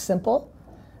is so simple,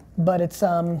 but it's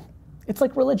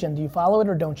like religion. Do you follow it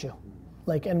or don't you?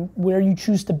 And where you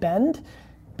choose to bend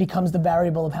becomes the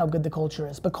variable of how good the culture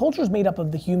is. But culture is made up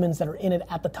of the humans that are in it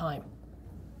at the time.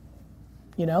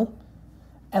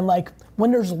 And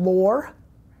when there's lore,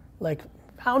 like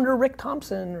founder Rick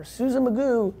Thompson or Susan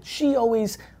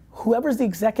Magoo, whoever's the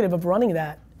executive of running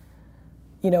that,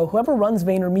 whoever runs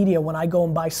VaynerMedia, when I go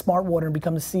and buy Smart Water and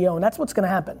become the CEO, and that's what's gonna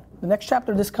happen. The next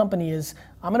chapter of this company is,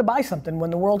 I'm gonna buy something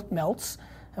when the world melts,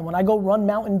 and when I go run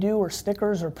Mountain Dew or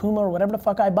Stickers or Puma or whatever the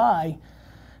fuck I buy,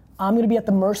 I'm gonna be at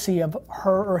the mercy of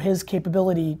her or his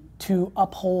capability to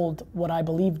uphold what I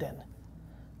believed in.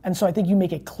 And so I think you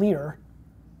make it clear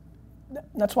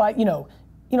that's why,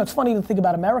 it's funny to think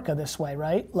about America this way,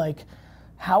 right? Like,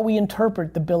 how we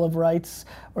interpret the Bill of Rights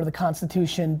or the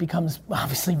Constitution becomes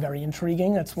obviously very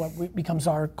intriguing. That's what becomes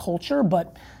our culture,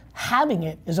 but having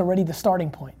it is already the starting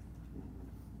point.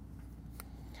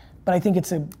 But I think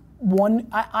it's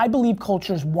I believe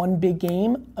culture is one big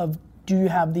game of, do you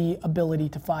have the ability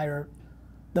to fire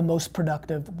the most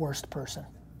productive, worst person?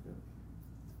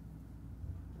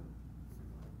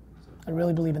 I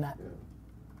really believe in that. Yeah.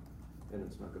 And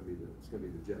it's not going to be it's going to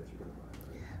be the Jets you're going to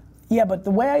buy, right? Yeah, but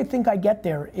the way I think I get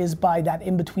there is by that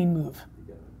in-between move.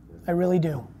 I really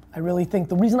do. I really think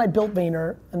the reason I built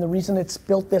Vayner and the reason it's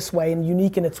built this way and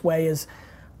unique in its way is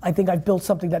I think I've built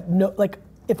something that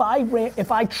if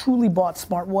I truly bought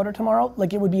Smart Water tomorrow,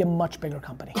 like, it would be a much bigger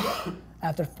company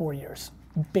after 4 years,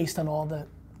 based on all the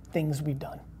things we've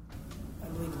done. I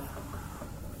believe in that.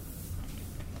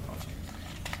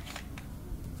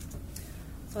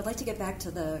 So I'd like to get back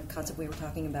to the concept we were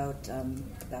talking about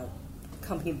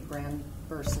company brand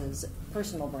versus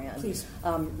personal brand. Please.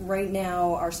 Right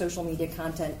now, our social media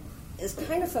content is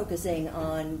kind of focusing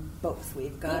on both.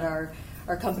 We've got our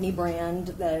company brand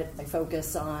that I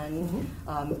focus on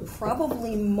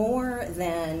probably more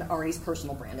than Ari's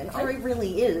personal brand. And Ari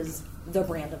really is the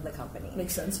brand of the company.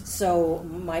 Makes sense. So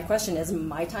my question is,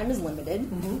 my time is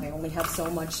limited. I only have so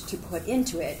much to put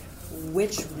into it.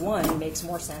 Which one makes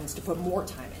more sense to put more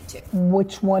time into?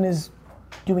 Which one is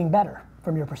doing better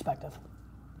from your perspective?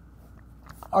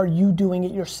 Are you doing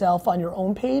it yourself on your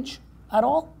own page at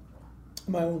all?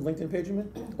 My own LinkedIn page, you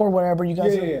mean? Or wherever you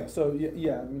guys are? Yeah. So, I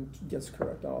mean, yes,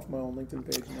 correct. Off my own LinkedIn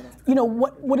page. And then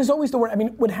what is always the word? I mean,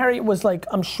 when Harriet was like,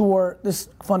 I'm sure this is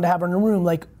fun to have her in a room,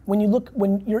 like, when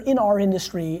you're in our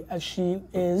industry, as she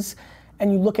is,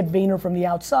 and you look at Vayner from the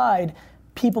outside,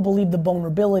 people believe the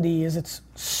vulnerability is it's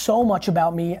so much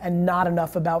about me and not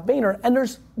enough about Vayner. And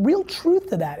there's real truth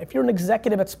to that. If you're an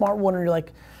executive at Smart Water, you're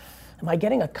like, am I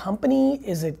getting a company?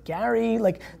 Is it Gary?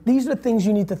 Like, these are the things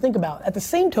you need to think about. At the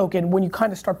same token, when you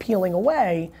kind of start peeling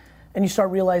away and you start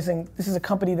realizing this is a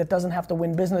company that doesn't have to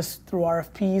win business through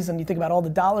RFPs, and you think about all the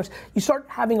dollars, you start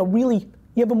having you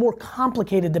have a more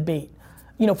complicated debate.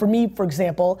 For me, for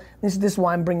example, this is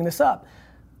why I'm bringing this up.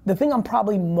 The thing I'm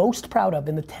probably most proud of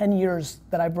in the 10 years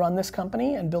that I've run this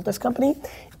company and built this company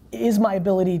is my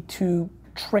ability to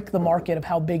trick the market of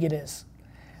how big it is.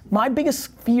 My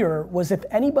biggest fear was if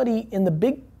anybody in the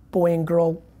big boy and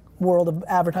girl world of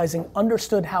advertising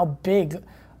understood how big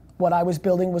what I was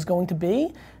building was going to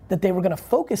be, that they were going to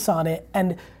focus on it.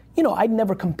 And I'd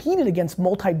never competed against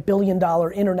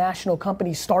multi-billion-dollar international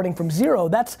companies starting from zero.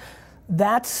 That's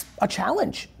a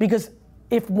challenge, because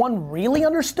if one really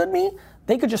understood me,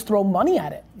 they could just throw money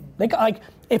at it.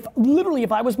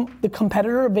 If I was the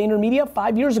competitor of VaynerMedia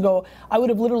 5 years ago, I would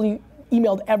have literally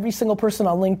emailed every single person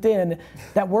on LinkedIn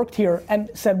that worked here and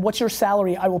said, what's your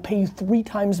salary? I will pay you 3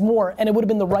 times more. And it would have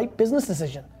been the right business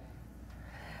decision.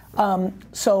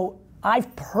 So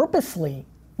I've purposely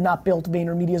not built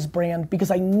VaynerMedia's brand because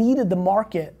I needed the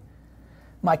market,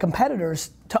 my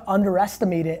competitors, to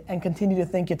underestimate it and continue to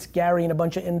think it's Gary and a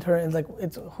bunch of interns, like,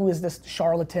 who is this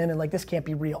charlatan, and like, this can't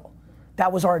be real.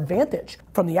 That was our advantage.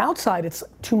 From the outside, it's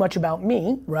too much about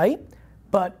me, right?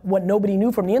 But what nobody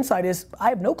knew from the inside is I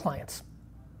have no clients.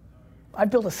 I've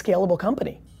built a scalable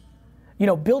company.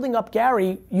 Building up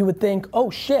Gary, you would think, oh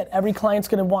shit, every client's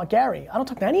gonna want Gary. I don't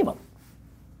talk to any of them.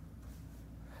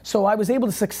 So I was able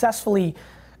to successfully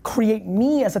create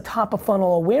me as a top of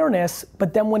funnel awareness,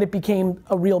 but then when it became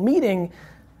a real meeting,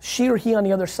 she or he on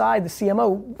the other side, the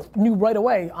CMO, knew right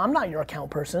away, I'm not your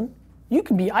account person.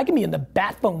 I can be in the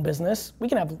bat phone business. We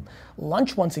can have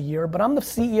lunch once a year, but I'm the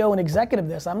CEO and executive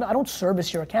of this. I don't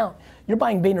service your account. You're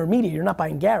buying VaynerMedia, you're not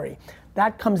buying Gary.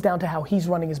 That comes down to how he's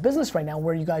running his business right now,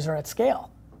 where you guys are at scale,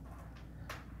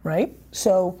 right?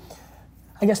 So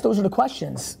I guess those are the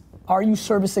questions. Are you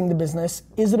servicing the business?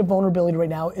 Is it a vulnerability right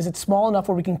now? Is it small enough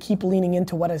where we can keep leaning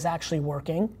into what is actually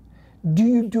working? Do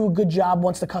you do a good job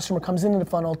once the customer comes into the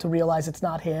funnel to realize it's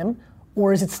not him?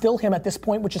 Or is it still him at this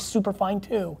point, which is super fine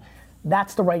too?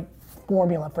 That's the right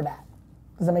formula for that.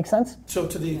 Does that make sense? So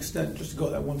to the extent, just to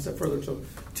go that one step further, so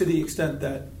to the extent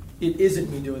that it isn't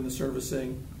me doing the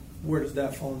servicing, where does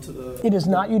that fall into the... It is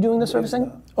not you doing the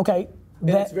servicing? Okay.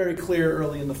 And it's very clear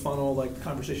early in the funnel, like, the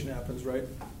conversation happens, right?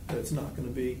 That it's not going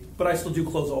to be... But I still do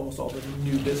close almost all the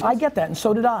new business. I get that, and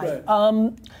so did I.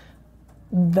 Right.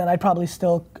 Then I'd probably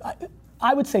still...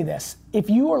 I would say this.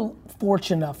 If you are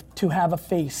fortunate enough to have a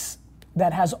face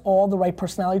that has all the right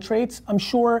personality traits, I'm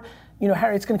sure,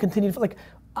 Harriet's going to continue to...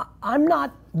 I'm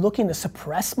not looking to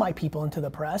suppress my people into the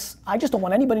press. I just don't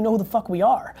want anybody to know who the fuck we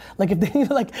are. Like if they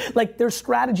like there's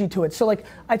strategy to it. So like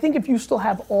I think if you still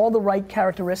have all the right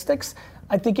characteristics,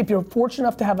 I think if you're fortunate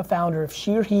enough to have a founder, if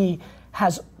she or he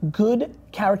has good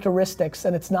characteristics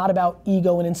and it's not about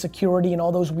ego and insecurity and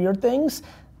all those weird things,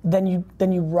 then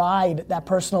you ride that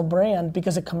personal brand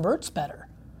because it converts better.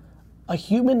 A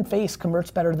human face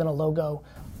converts better than a logo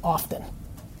often.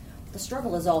 The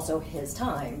struggle is also his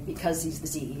time because he's the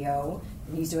CEO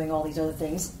and he's doing all these other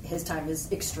things. His time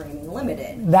is extremely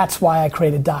limited. That's why I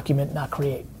created Document, not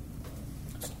Create.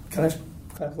 Can I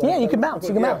yeah, you can bounce.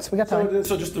 You can bounce. We got time.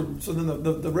 So then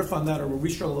the riff on that, or where we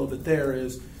struggle a little bit there,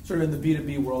 is sort of in the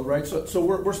B2B world, right? So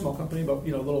we're a small company, but a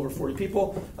little over 40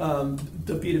 people.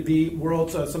 The B2B world,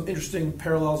 some interesting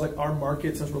parallels, like our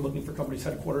market, since we're looking for companies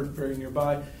headquartered very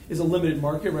nearby, is a limited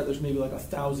market, right? There's maybe like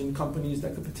 1,000 companies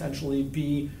that could potentially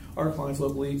be our clients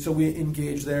locally, so we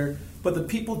engage there. But the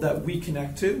people that we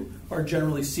connect to are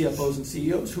generally CFOs and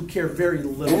CEOs who care very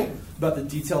little about the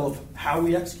detail of how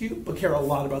we execute, but care a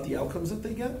lot about the outcomes that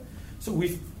they get. So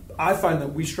I find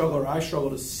that I struggle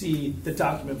to see the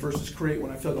Document versus Create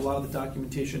when I feel like a lot of the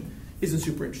documentation isn't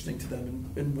super interesting to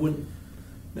them and wouldn't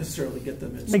necessarily get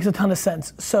them in. Makes a ton of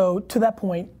sense. So to that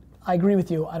point, I agree with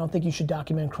you. I don't think you should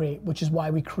document and create, which is why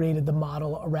we created the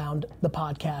model around the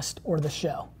podcast or the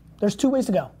show. There's two ways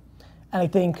to go. And I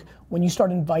think when you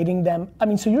start inviting them,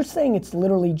 so you're saying it's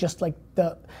literally just like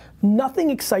nothing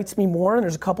excites me more, and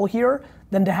there's a couple here,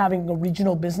 than to having a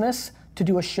regional business to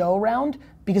do a show around,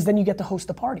 because then you get to host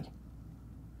a party.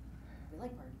 We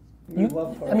like parties. We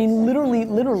love parties.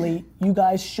 Literally, you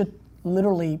guys should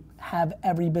literally have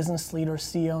every business leader,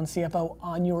 CEO and CFO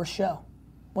on your show.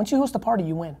 Once you host a party,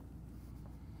 you win.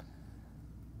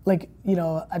 Like,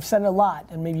 I've said it a lot,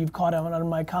 and maybe you've caught on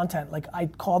my content. Like, I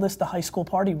call this the high school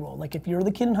party rule. Like, if you're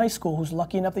the kid in high school who's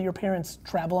lucky enough that your parents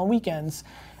travel on weekends,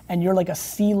 and you're like a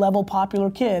C-level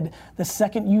popular kid, the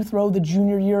second you throw the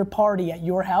junior year party at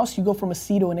your house, you go from a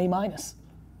C to an A-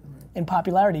 in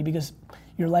popularity, because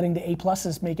you're letting the A+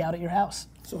 make out at your house.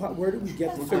 So where do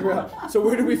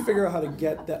we figure out how to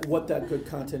get that, what that good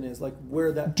content is? Like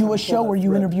where that. Do a show where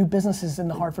you interview businesses in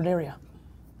the Hartford area.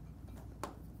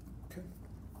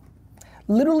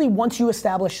 Literally, once you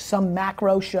establish some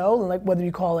macro show, like whether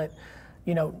you call it,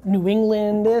 New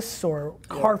England this or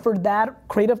Hartford that,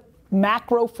 create a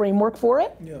macro framework for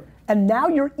it. Yeah. And now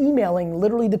you're emailing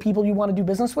literally the people you want to do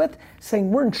business with, saying,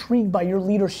 we're intrigued by your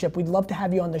leadership, we'd love to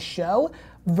have you on the show,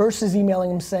 versus emailing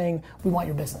them saying, we want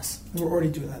your business. We're already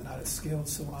doing that, not at scale,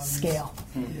 so obvious. Scale.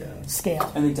 Yeah.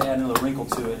 Scale. I think to add another wrinkle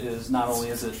to it is not only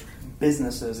is it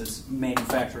businesses, it's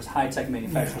manufacturers, high-tech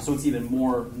manufacturers, so it's even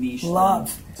more niche.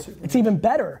 Love. It's even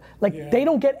better. Like, they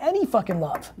don't get any fucking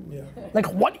love. Yeah. Like,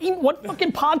 what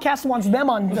fucking podcast wants them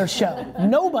on their show?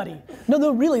 Nobody.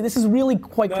 No, really, this is really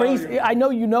quite crazy. I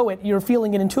know you know it, you're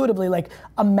feeling it intuitively. Like,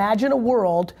 imagine a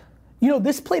world,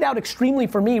 this played out extremely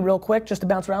for me real quick, just to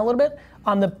bounce around a little bit.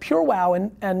 On the Pure Wow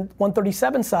and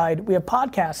 137 side, we have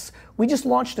podcasts. We just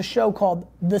launched a show called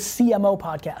The CMO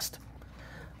Podcast.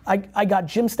 I got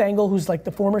Jim Stengel, who's like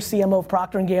the former CMO of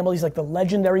Procter & Gamble. He's like the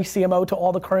legendary CMO to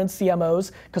all the current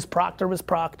CMOs, because Procter was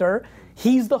Procter.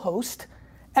 He's the host.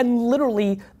 And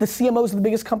literally, the CMOs of the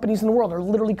biggest companies in the world are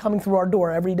literally coming through our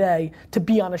door every day to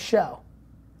be on a show.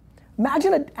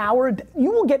 Imagine an hour,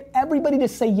 you will get everybody to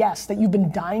say yes, that you've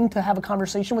been dying to have a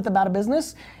conversation with about a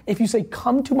business, if you say,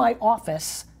 come to my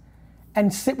office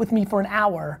and sit with me for an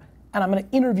hour, and I'm gonna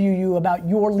interview you about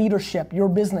your leadership, your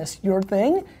business, your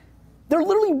thing. They're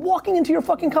literally walking into your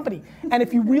fucking company. And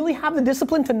if you really have the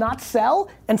discipline to not sell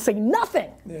and say nothing,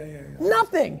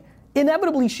 nothing,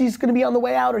 inevitably she's gonna be on the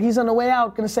way out, or he's on the way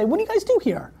out, gonna say, what do you guys do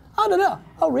here? Oh, no.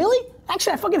 Oh, really?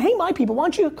 Actually, I fucking hate my people. Why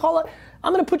don't you call it?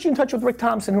 I'm gonna put you in touch with Rick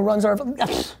Thompson, who runs our. 100%.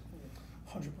 100%.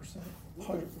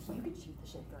 You could shoot the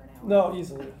shit for an hour. No,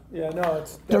 easily. Yeah, no,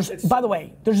 it's. By the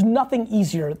way, there's nothing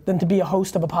easier than to be a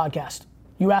host of a podcast.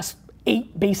 You ask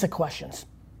 8 basic questions.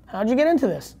 How'd you get into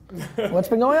this? What's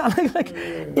been going on?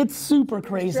 It's super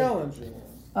crazy. It's challenging.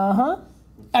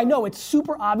 I know, it's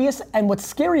super obvious, and what's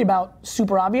scary about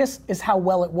super obvious is how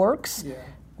well it works. Yeah.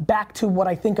 Back to what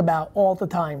I think about all the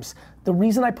times. The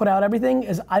reason I put out everything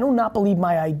is I do not believe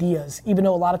my ideas, even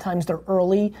though a lot of times they're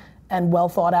early and well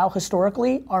thought out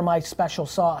historically, are my special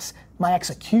sauce. My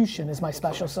execution is my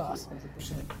special sauce.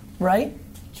 100%. Right?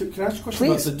 Can I ask a question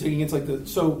about the digging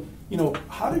into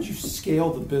how did you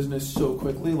scale the business so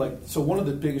quickly? So one of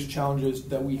the biggest challenges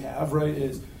that we have, right,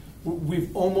 is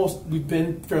we've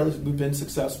been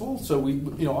successful. So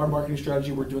our marketing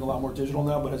strategy, we're doing a lot more digital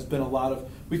now, but has been a lot of,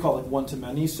 we call it one to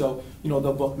many. So,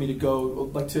 they'll book me to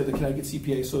go like to the Connecticut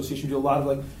CPA Association, do a lot of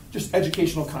like just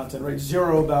educational content, right?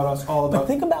 Zero about us, all about. But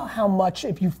think about how much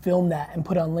if you film that and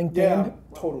put it on LinkedIn. Yeah,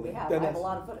 totally. I have a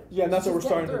lot of footage. Yeah, and that's what we're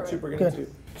starting to super get into.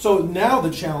 So now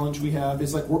the challenge we have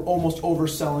is like we're almost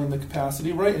overselling the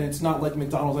capacity, right? And it's not like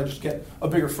McDonald's, I just get a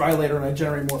bigger fry later and I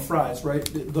generate more fries, right?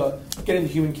 The getting the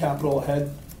human capital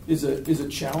ahead is a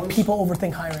challenge. People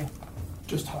overthink hiring.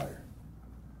 Just hire.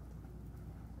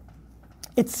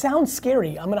 It sounds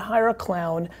scary. I'm gonna hire a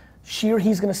clown, she or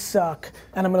he's gonna suck,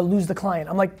 and I'm gonna lose the client.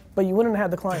 I'm like, but you wouldn't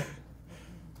have the client.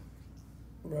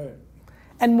 Right.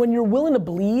 And when you're willing to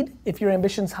bleed, if your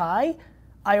ambition's high,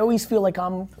 I always feel like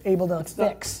I'm able to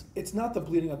fix. It's not the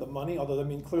bleeding of the money, although I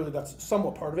mean clearly that's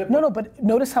somewhat part of it. No, but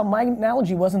notice how my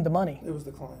analogy wasn't the money. It was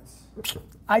the clients.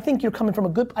 I think you're coming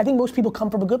from I think most people come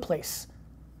from a good place.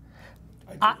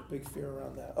 I do have a big fear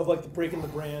around that, of like breaking the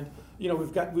brand. We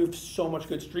have so much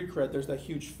good street cred, there's that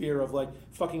huge fear of like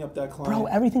fucking up that client. Bro,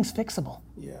 everything's fixable.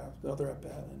 Yeah, no, they're at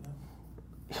bad,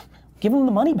 I know. Give them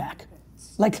the money back.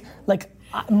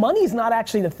 Money's not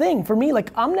actually the thing. For me,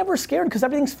 like, I'm never scared because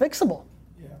everything's fixable.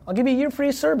 Yeah. I'll give you a year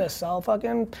free service. I'll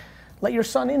fucking let your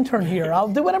son intern here. I'll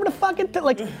do whatever the fuck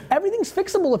everything's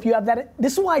fixable if you have that.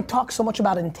 This is why I talk so much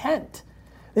about intent.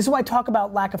 This is why I talk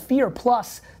about lack of fear.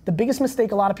 Plus, the biggest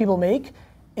mistake a lot of people make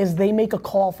is they make a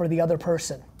call for the other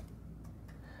person.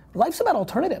 Life's about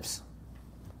alternatives.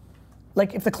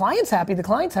 Like, if the client's happy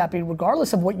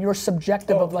regardless of what your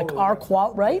subjective of like our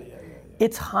qual, right? Yeah.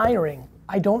 It's hiring.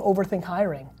 I don't overthink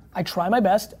hiring. I try my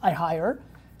best, I hire.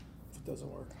 It doesn't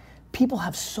work. People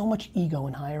have so much ego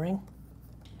in hiring.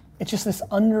 It's just this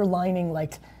underlining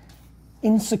like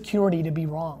insecurity to be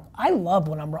wrong. I love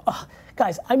when I'm wrong. Ugh,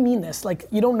 guys, I mean this. Like,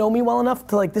 you don't know me well enough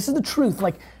to like, this is the truth.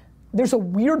 Like, there's a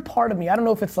weird part of me. I don't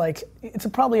know if it's like, it's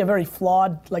probably a very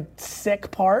flawed, like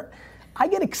sick part. I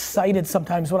get excited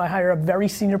sometimes when I hire a very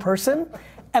senior person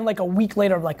and like a week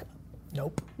later I'm like,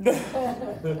 nope.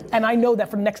 And I know that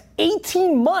for the next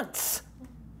 18 months,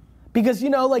 because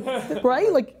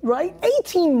right?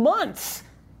 18 months.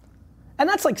 And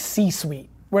that's like C-suite,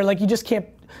 where like you just can't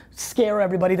scare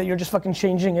everybody that you're just fucking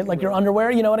changing it like your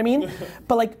underwear, you know what I mean?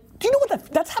 But like, do you know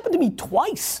what that's happened to me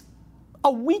twice?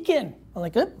 A weekend. I'm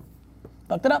like, good,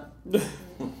 fucked it up.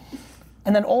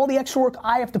 And then all the extra work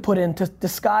I have to put in to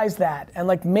disguise that and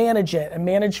like manage it and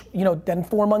manage, then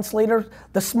 4 months later,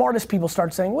 the smartest people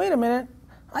start saying, wait a minute,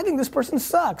 I think this person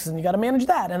sucks, and you gotta manage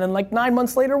that. And then like 9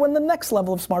 months later, when the next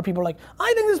level of smart people are like,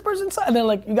 I think this person sucks, and then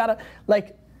like, you gotta,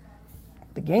 like,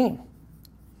 the game.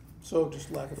 So just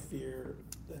lack of fear.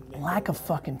 Lack of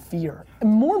fucking fear.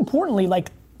 And more importantly, like,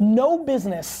 no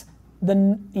business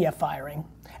than firing.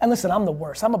 And listen, I'm the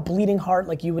worst. I'm a bleeding heart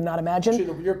like you would not imagine.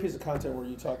 Your piece of content where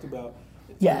you talked about,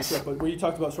 yes, but where you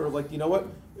talked about sort of like, you know what,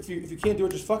 if you can't do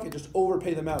it, just fuck it, just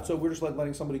overpay them out. So we're just like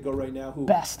letting somebody go right now who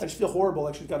I just feel horrible,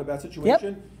 like she's got a bad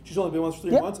situation. Yep. She's only been with us for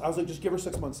 3 months. I was like, just give her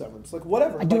 6 months severance, like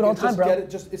whatever. I do it all the time, bro.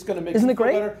 It's gonna make Isn't you it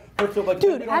great? feel better. Her feel like,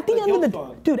 dude, at the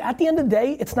end of the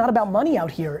day, it's not about money out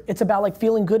here. It's about like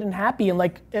feeling good and happy, and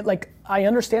like I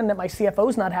understand that my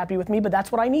CFO's not happy with me, but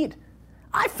that's what I need.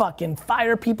 I fucking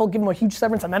fire people, give them a huge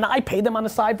severance, and then I pay them on the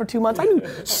side for 2 months. I do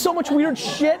so much weird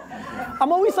shit. I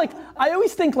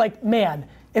always think like, man,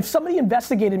 if somebody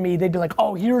investigated me, they'd be like,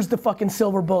 oh, here's the fucking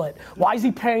silver bullet. Why is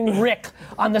he paying Rick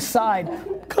on the side?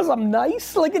 Because I'm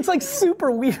nice? Like, it's like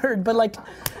super weird, but like,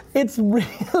 it's really,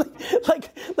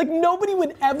 like nobody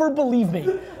would ever believe me.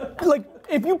 Like,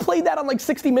 if you played that on like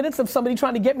 60 Minutes of somebody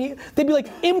trying to get me, they'd be like,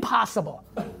 impossible.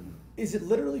 Is it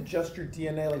literally just your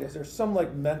DNA? Like, is there some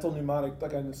like mental mnemonic?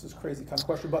 Like, and this is crazy kind of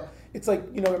question, but it's like,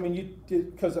 I mean, you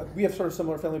did, because we have sort of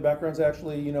similar family backgrounds,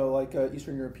 actually. Like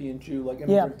Eastern European Jew, like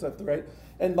immigrant stuff, right?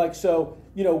 And like, so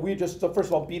we just first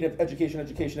of all beat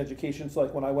education. So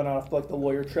like when I went off like the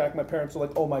lawyer track, my parents were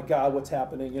like, oh my God, what's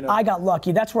happening? I got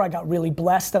lucky. That's where I got really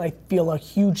blessed, and I feel a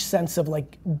huge sense of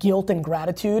like guilt and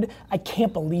gratitude. I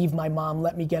can't believe my mom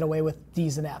let me get away with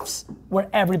D's and F's, where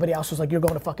everybody else was like, you're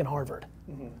going to fucking Harvard.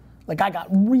 Mm-hmm. Like, I got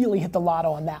really hit the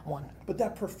lotto on that one. But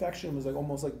that perfection was like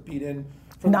almost like beat in.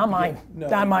 Not mine. No,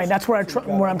 not mine. That's where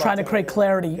I'm trying to create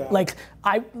clarity. Like,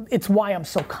 it's why I'm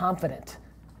so confident.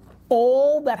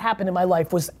 All that happened in my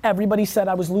life was everybody said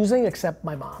I was losing except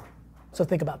my mom. So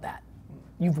think about that.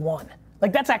 You've won.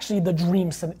 Like, that's actually the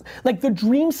dream. Like, the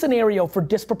dream scenario for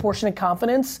disproportionate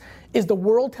confidence is the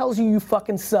world tells you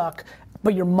fucking suck,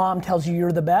 but your mom tells you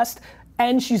you're the best.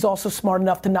 And she's also smart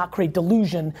enough to not create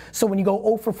delusion. So when you go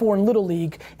 0 for 4 in Little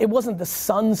League, it wasn't the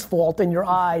sun's fault in your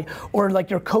eye or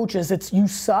like your coach's, it's you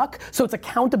suck. So it's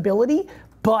accountability,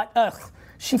 but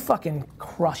she fucking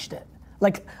crushed it.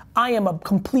 Like, I am a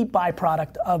complete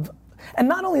byproduct of, and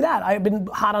not only that, I've been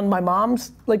hot on my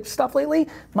mom's like stuff lately.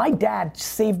 My dad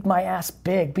saved my ass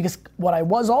big, because what I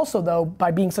was also, though,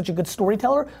 by being such a good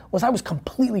storyteller, was I was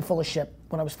completely full of shit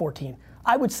when I was 14.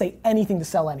 I would say anything to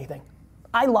sell anything.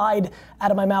 I lied out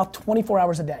of my mouth 24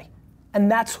 hours a day. And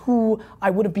that's who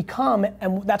I would have become,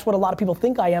 and that's what a lot of people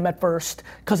think I am at first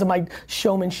because of my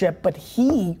showmanship, but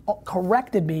he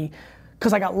corrected me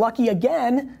because I got lucky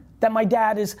again that my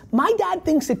dad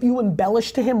thinks if you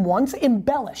embellish to him once,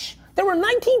 embellish. There were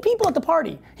 19 people at the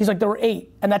party. He's like, there were 8,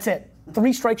 and that's it.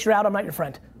 3 strikes, you're out, I'm not your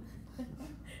friend.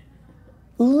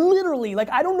 Literally, like,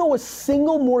 I don't know a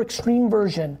single more extreme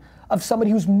version of somebody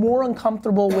who's more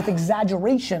uncomfortable with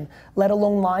exaggeration, let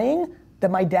alone lying, than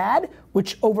my dad,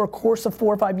 which over a course of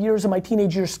 4 or 5 years of my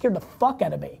teenage years scared the fuck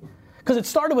out of me. Because it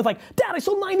started with like, Dad, I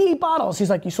sold 98 bottles.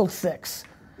 He's like, you sold 6.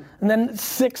 And then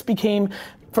 6 became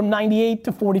from 98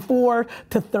 to 44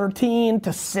 to 13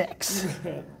 to 6.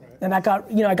 And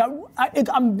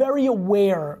I'm very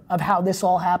aware of how this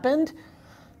all happened.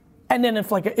 And then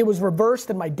if like it was reversed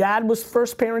and my dad was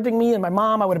first parenting me and my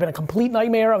mom, I would have been a complete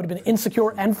nightmare. I would have been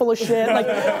insecure and full of shit.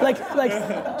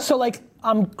 So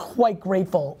I'm quite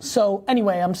grateful. So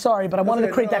anyway, I'm sorry, but I wanted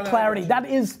to create that clarity. That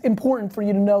is important for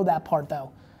you to know that part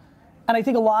though. And I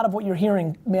think a lot of what you're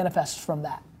hearing manifests from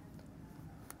that.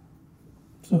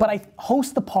 But I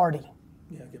host the party.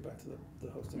 Yeah, get back to the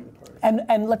hosting of the party.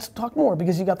 And let's talk more,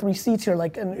 because you got 3 seats here.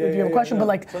 Like, and if you have a question, but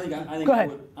like, so I think go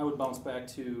ahead. I would bounce back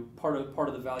to part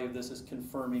of the value of this is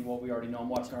confirming what we already know. I'm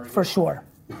watching already. For sure.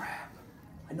 Crap.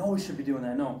 I know we should be doing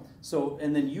that. No. So,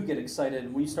 and then you get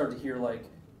excited when you start to hear like,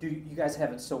 dude, you guys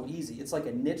have it so easy. It's like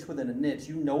a niche within a niche.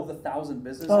 You know the 1,000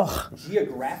 businesses. Ugh.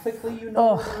 Geographically, you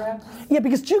know where they're at. Yeah,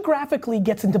 because geographically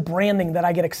gets into branding that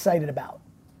I get excited about.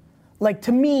 Like,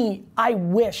 to me, I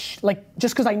wish, like,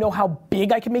 just because I know how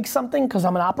big I can make something, because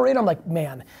I'm an operator, I'm like,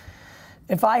 man,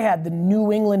 if I had the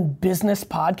New England Business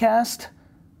Podcast,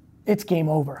 it's game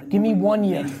over. Give me 1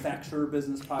 year. Manufacturer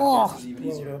business podcast is even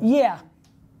easier. Yeah,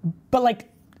 but like,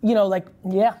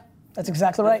 yeah, that's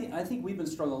exactly right. I think we've been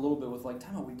struggling a little bit with like,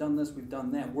 time out, we've done this, we've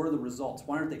done that. Where are the results?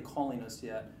 Why aren't they calling us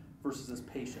yet? Versus this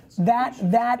patience.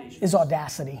 That is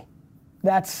audacity.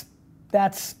 That's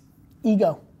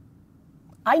ego.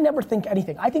 I never think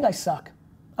anything. I think I suck.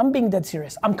 I'm being dead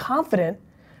serious. I'm confident,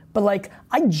 but like,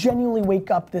 I genuinely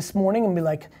wake up this morning and be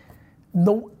like,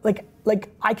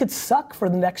 I could suck for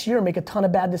the next year and make a ton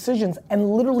of bad decisions,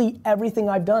 and literally everything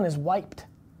I've done is wiped.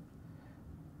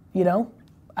 You know?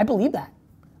 I believe that.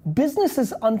 Business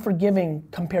is unforgiving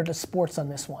compared to sports on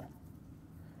this one.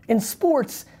 In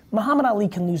sports, Muhammad Ali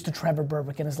can lose to Trevor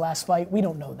Berbick in his last fight. We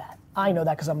don't know that. I know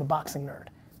that because I'm a boxing nerd.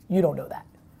 You don't know that,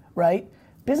 right?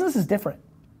 Business is different.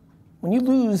 When you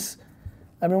lose,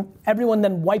 everyone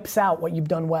then wipes out what you've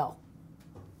done well.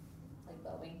 Like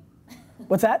Boeing.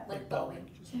 What's that? Like Boeing.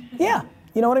 Yeah,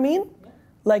 you know what I mean? Yeah.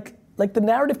 Like the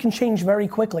narrative can change very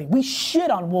quickly. We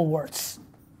shit on Woolworths.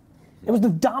 It was the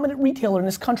dominant retailer in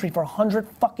this country for 100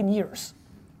 fucking years.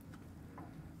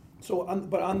 So,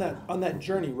 on that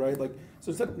journey, right? Like, so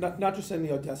instead, not just saying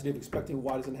the audacity of expecting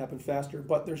why doesn't it happen faster,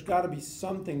 but there's got to be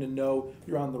something to know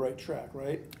you're on the right track,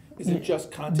 right? Is it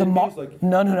just content?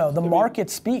 No. The market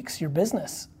speaks. Your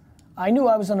business. I knew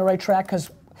I was on the right track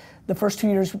because the first 2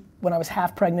 years when I was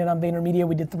half pregnant on VaynerMedia,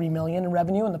 we did $3 million in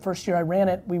revenue, and the first year I ran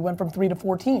it, we went from 3 to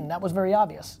 14. That was very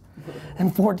obvious,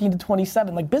 and 14 to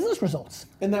 27, like business results.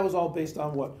 And that was all based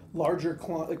on what? Larger,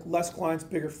 less clients,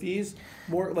 bigger fees,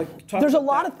 more like. There's a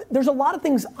lot of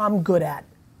things I'm good at,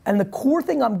 and the core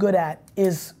thing I'm good at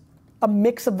is a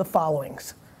mix of the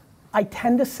followings. I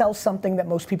tend to sell something that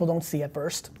most people don't see at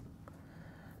first.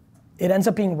 It ends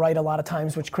up being right a lot of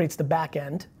times, which creates the back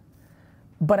end.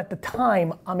 But at the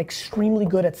time, I'm extremely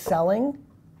good at selling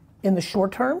in the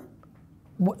short term.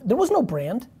 There was no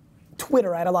brand.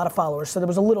 Twitter, I had a lot of followers, so there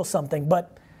was a little something.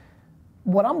 But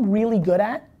what I'm really good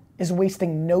at is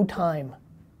wasting no time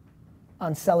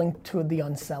on selling to the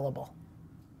unsellable.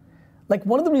 Like,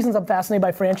 one of the reasons I'm fascinated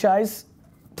by franchise,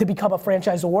 to become a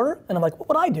franchisor, and I'm like, what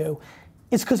would I do?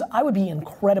 It's because I would be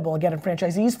incredible at getting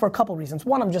franchisees for a couple reasons.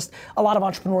 One, a lot of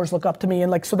entrepreneurs look up to me, and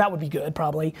like, so that would be good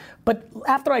probably. But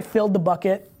after I filled the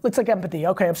bucket, it's like empathy.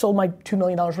 Okay, I've sold my $2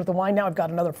 million worth of wine, now I've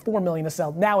got another $4 million to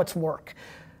sell. Now it's work.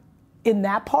 In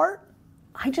that part,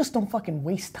 I just don't fucking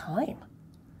waste time.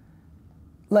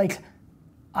 Like,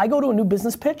 I go to a new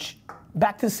business pitch,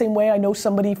 back to the same way I know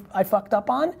somebody I fucked up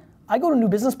on. I go to a new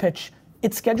business pitch,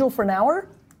 it's scheduled for an hour,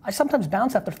 I sometimes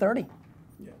bounce after 30.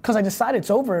 Because I decided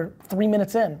it's over 3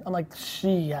 minutes in. I'm like,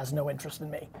 she has no interest in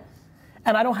me.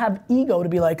 And I don't have ego to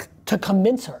be like, to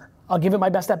convince her. I'll give it my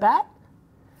best at bat,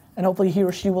 and hopefully he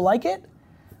or she will like it.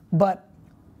 But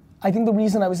I think the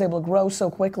reason I was able to grow so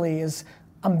quickly is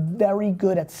I'm very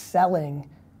good at selling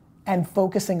and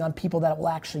focusing on people that will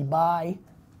actually buy.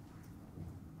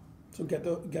 So get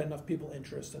enough people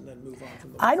interest and then move on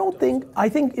from the. I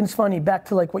think it's funny, back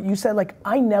to like what you said, like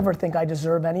I never think I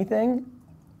deserve anything,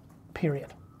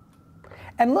 period.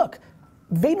 And look,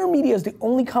 VaynerMedia is the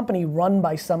only company run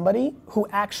by somebody who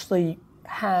actually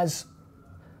has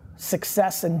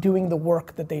success in doing the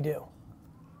work that they do.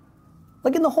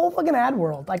 Like in the whole fucking ad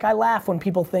world, like I laugh when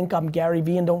people think I'm Gary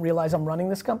Vee and don't realize I'm running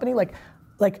this company.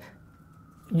 Like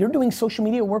you're doing social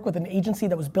media work with an agency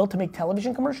that was built to make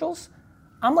television commercials?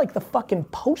 I'm like the fucking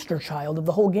poster child of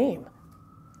the whole game.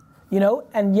 You know,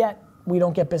 and yet we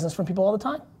don't get business from people all the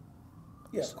time.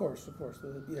 Yeah, of course.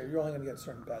 Yeah, you're only going to get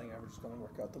certain batting averages going to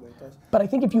work out the way it does. But I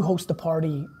think if you host a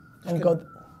party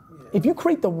if you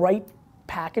create the right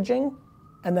packaging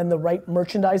and then the right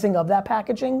merchandising of that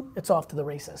packaging, it's off to the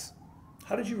races.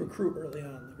 How did you recruit early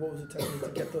on? What was the technique to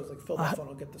get those, like fill the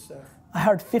funnel, get the staff? I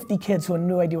hired 50 kids who had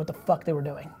no idea what the fuck they were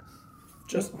doing.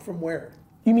 Just from where?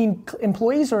 You mean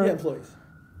employees or? Yeah, employees.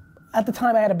 At the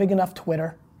time I had a big enough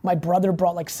Twitter. My brother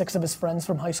brought like 6 of his friends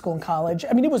from high school and college.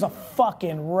 I mean, it was a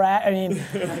fucking rat. I mean,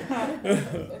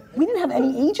 we didn't have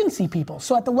any agency people.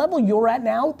 So at the level you're at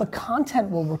now, the content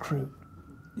will recruit.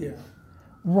 Yeah.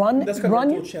 Run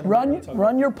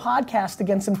your podcast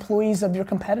against employees of your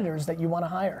competitors that you want to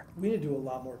hire. We need to do a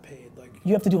lot more paid.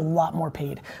 You have to do a lot more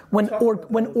paid. When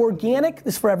organic,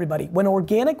 this is for everybody, when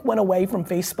organic went away from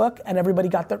Facebook and everybody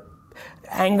got their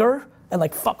anger and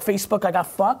like, fuck Facebook,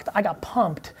 I got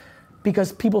pumped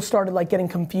because people started like getting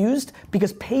confused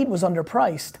because paid was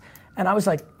underpriced. And I was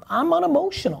like, I'm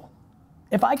unemotional.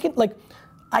 If I could, like,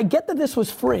 I get that this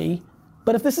was free,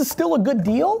 but if this is still a good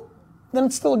deal, then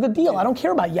it's still a good deal. I don't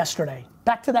care about yesterday.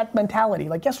 Back to that mentality.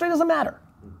 Like, yesterday doesn't matter.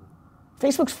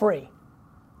 Facebook's free.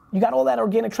 You got all that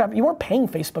organic traffic. You weren't paying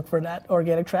Facebook for that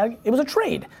organic traffic. It was a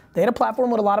trade. They had a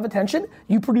platform with a lot of attention.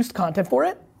 You produced content for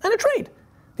it, and a trade.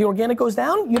 The organic goes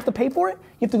down, you have to pay for it,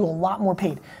 you have to do a lot more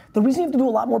paid. The reason you have to do a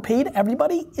lot more paid,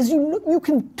 everybody, is you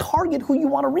can target who you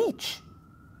want to reach.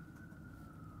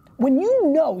 When you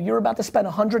know you're about to spend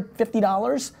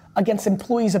 $150 against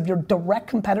employees of your direct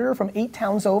competitor from 8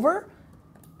 towns over,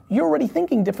 you're already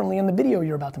thinking differently in the video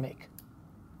you're about to make.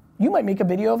 You might make a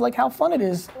video of like how fun it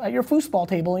is at your foosball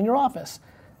table in your office.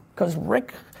 Because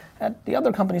Rick at the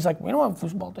other company's like, we don't have a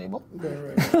foosball table.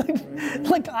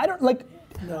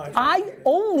 Right. I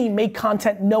only make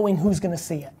content knowing who's gonna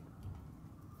see it.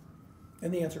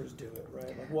 And the answer is do it,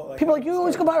 right? People are like, you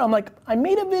always go viral. I'm like, I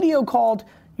made a video called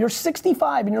You're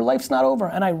 65 and your life's not over,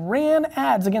 and I ran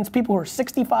ads against people who are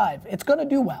 65. It's gonna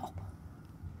do well.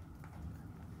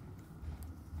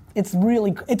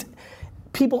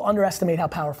 People underestimate how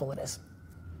powerful it is.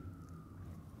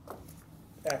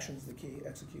 Action's the key,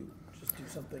 execute, just do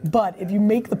something. But if you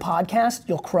make the podcast,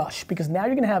 you'll crush, because now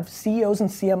you're gonna have CEOs and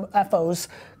CFOs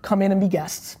come in and be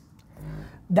guests.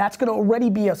 That's gonna already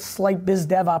be a slight biz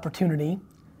dev opportunity,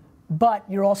 but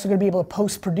you're also gonna be able to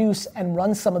post-produce and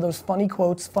run some of those funny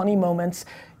quotes, funny moments.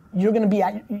 She's gonna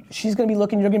be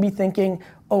looking, you're gonna be thinking,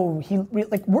 oh,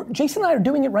 Jason and I are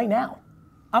doing it right now.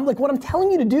 I'm like, what I'm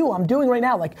telling you to do, I'm doing right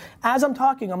now. Like, as I'm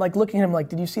talking, I'm like looking at him like,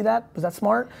 did you see that? Was that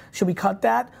smart? Should we cut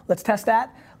that? Let's test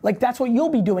that. Like, that's what you'll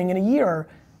be doing in a year.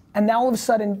 And now all of a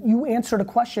sudden, you answered a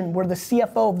question where the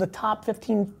CFO of the top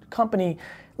 15 company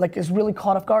like is really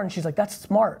caught off guard, and she's like, that's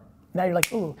smart. Now you're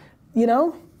like, ooh, you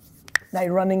know? Now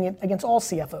you're running it against all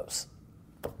CFOs.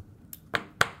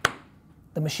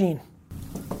 The machine.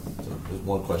 So there's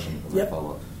one question as a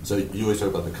follow-up. So you always talk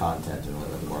about the content and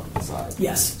let the market decide.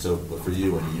 Yes. So but for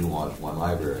you, when you launched One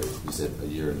Library, you said a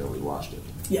year and nobody watched it.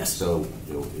 Yes. So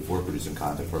if we're producing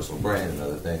content, personal brand, and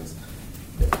other things,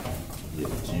 you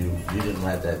didn't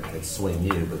let that swing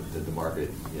you, but did the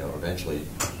market, eventually?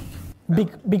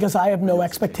 Because I have no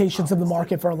expectations of the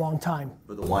market for a long time.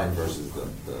 But the wine versus the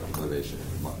motivation,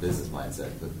 business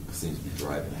mindset that seems to be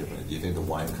driving different. Do you think the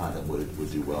wine content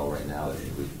would do well right now that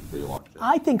you relaunched it?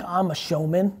 I think I'm a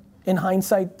showman. In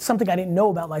hindsight, something I didn't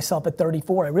know about myself at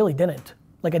 34, I really didn't.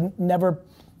 Like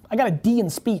I got a D in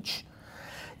speech.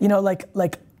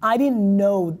 Like I didn't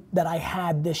know that I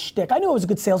had this shtick. I knew I was a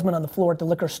good salesman on the floor at the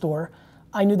liquor store.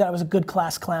 I knew that I was a good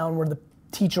class clown where the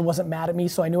teacher wasn't mad at me,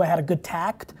 so I knew I had a good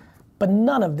tact. But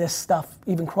none of this stuff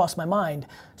even crossed my mind.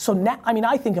 So now,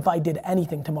 I think if I did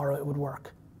anything tomorrow, it would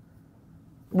work.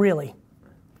 Really.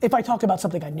 If I talked about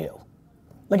something I knew.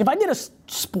 Like if I did a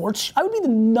sports, I would be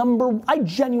I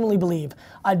genuinely believe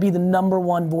I'd be the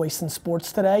 #1 voice in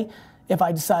sports today. If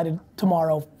I decided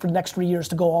tomorrow for the next 3 years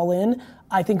to go all in,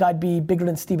 I think I'd be bigger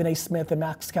than Stephen A. Smith and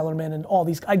Max Kellerman and all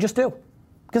these. I just do.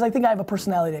 Because I think I have a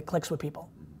personality that clicks with people.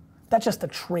 That's just a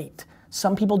trait.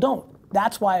 Some people don't.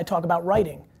 That's why I talk about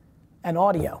writing and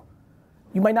audio.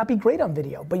 You might not be great on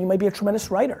video, but you might be a tremendous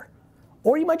writer.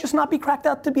 Or you might just not be cracked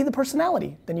out to be the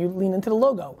personality. Then you lean into the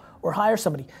logo or hire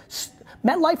somebody.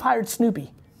 MetLife hired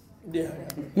Snoopy. Yeah.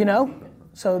 You know?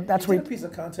 So that's you where did a piece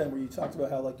of content where you talked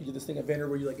about how like you did this thing at Vayner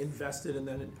where you like invested and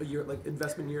then a year, like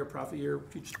investment year, profit year.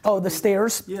 Oh, the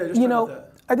stairs? Yeah, just you talk know,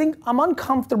 about that. I think I'm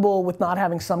uncomfortable with not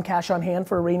having some cash on hand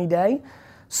for a rainy day.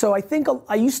 So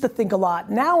I used to think a lot.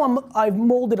 Now I've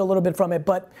molded a little bit from it,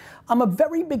 but I'm a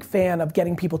very big fan of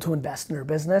getting people to invest in their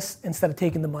business instead of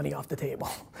taking the money off the table.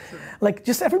 Sure. Like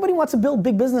just everybody wants to build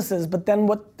big businesses, but then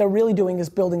what they're really doing is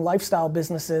building lifestyle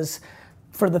businesses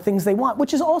for the things they want,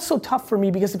 which is also tough for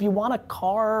me because if you want a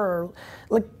car or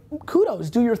like kudos,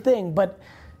 do your thing. But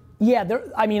yeah,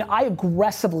 I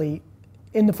aggressively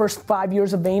in the first 5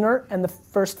 years of Vayner and the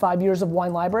first 5 years of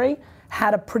Wine Library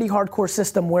had a pretty hardcore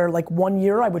system where like 1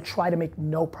 year I would try to make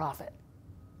no profit.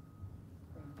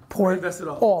 Invested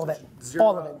all of it. Zero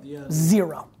all of at the it. end.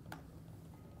 Zero.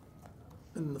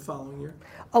 And then the following year?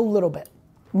 A little bit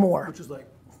more. Which is like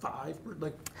 5 or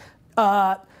like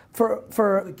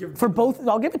for both,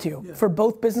 I'll give it to you. Yeah. For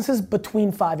both businesses,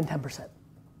 between 5 and 10%.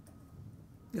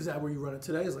 Is that where you run it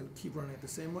today? Is like keep running it the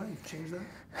same way? You've changed that?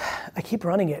 I keep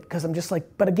running it because I'm just like,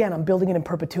 but again, I'm building it in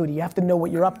perpetuity. You have to know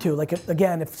what you're up to. Like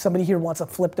again, if somebody here wants to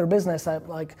flip their business, and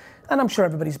I'm sure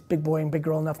everybody's big boy and big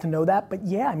girl enough to know that. But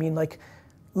yeah, I mean, like,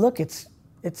 look, it's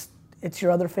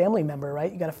your other family member,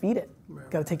 right? You got to feed it. Right.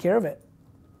 Got to take care of it.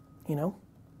 You know.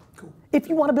 Cool. If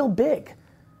you want to build big.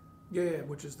 Yeah,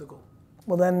 which is the goal.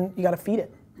 Well, then you got to feed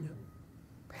it. Yeah.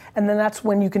 And then that's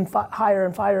when you can hire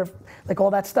and fire, like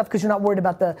all that stuff, because you're not worried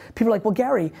about people are like, well,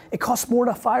 Gary, it costs more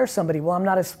to fire somebody. Well, I'm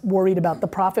not as worried about the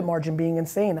profit margin being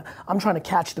insane. I'm trying to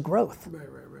catch the growth. Right.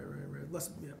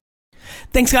 Yeah.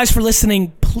 Thanks, guys, for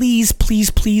listening. Please,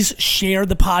 please, please share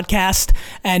the podcast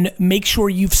and make sure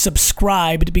you've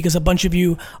subscribed because a bunch of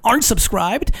you aren't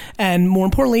subscribed. And more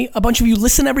importantly, a bunch of you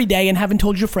listen every day and haven't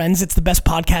told your friends it's the best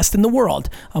podcast in the world.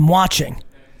 I'm watching.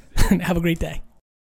 Have a great day.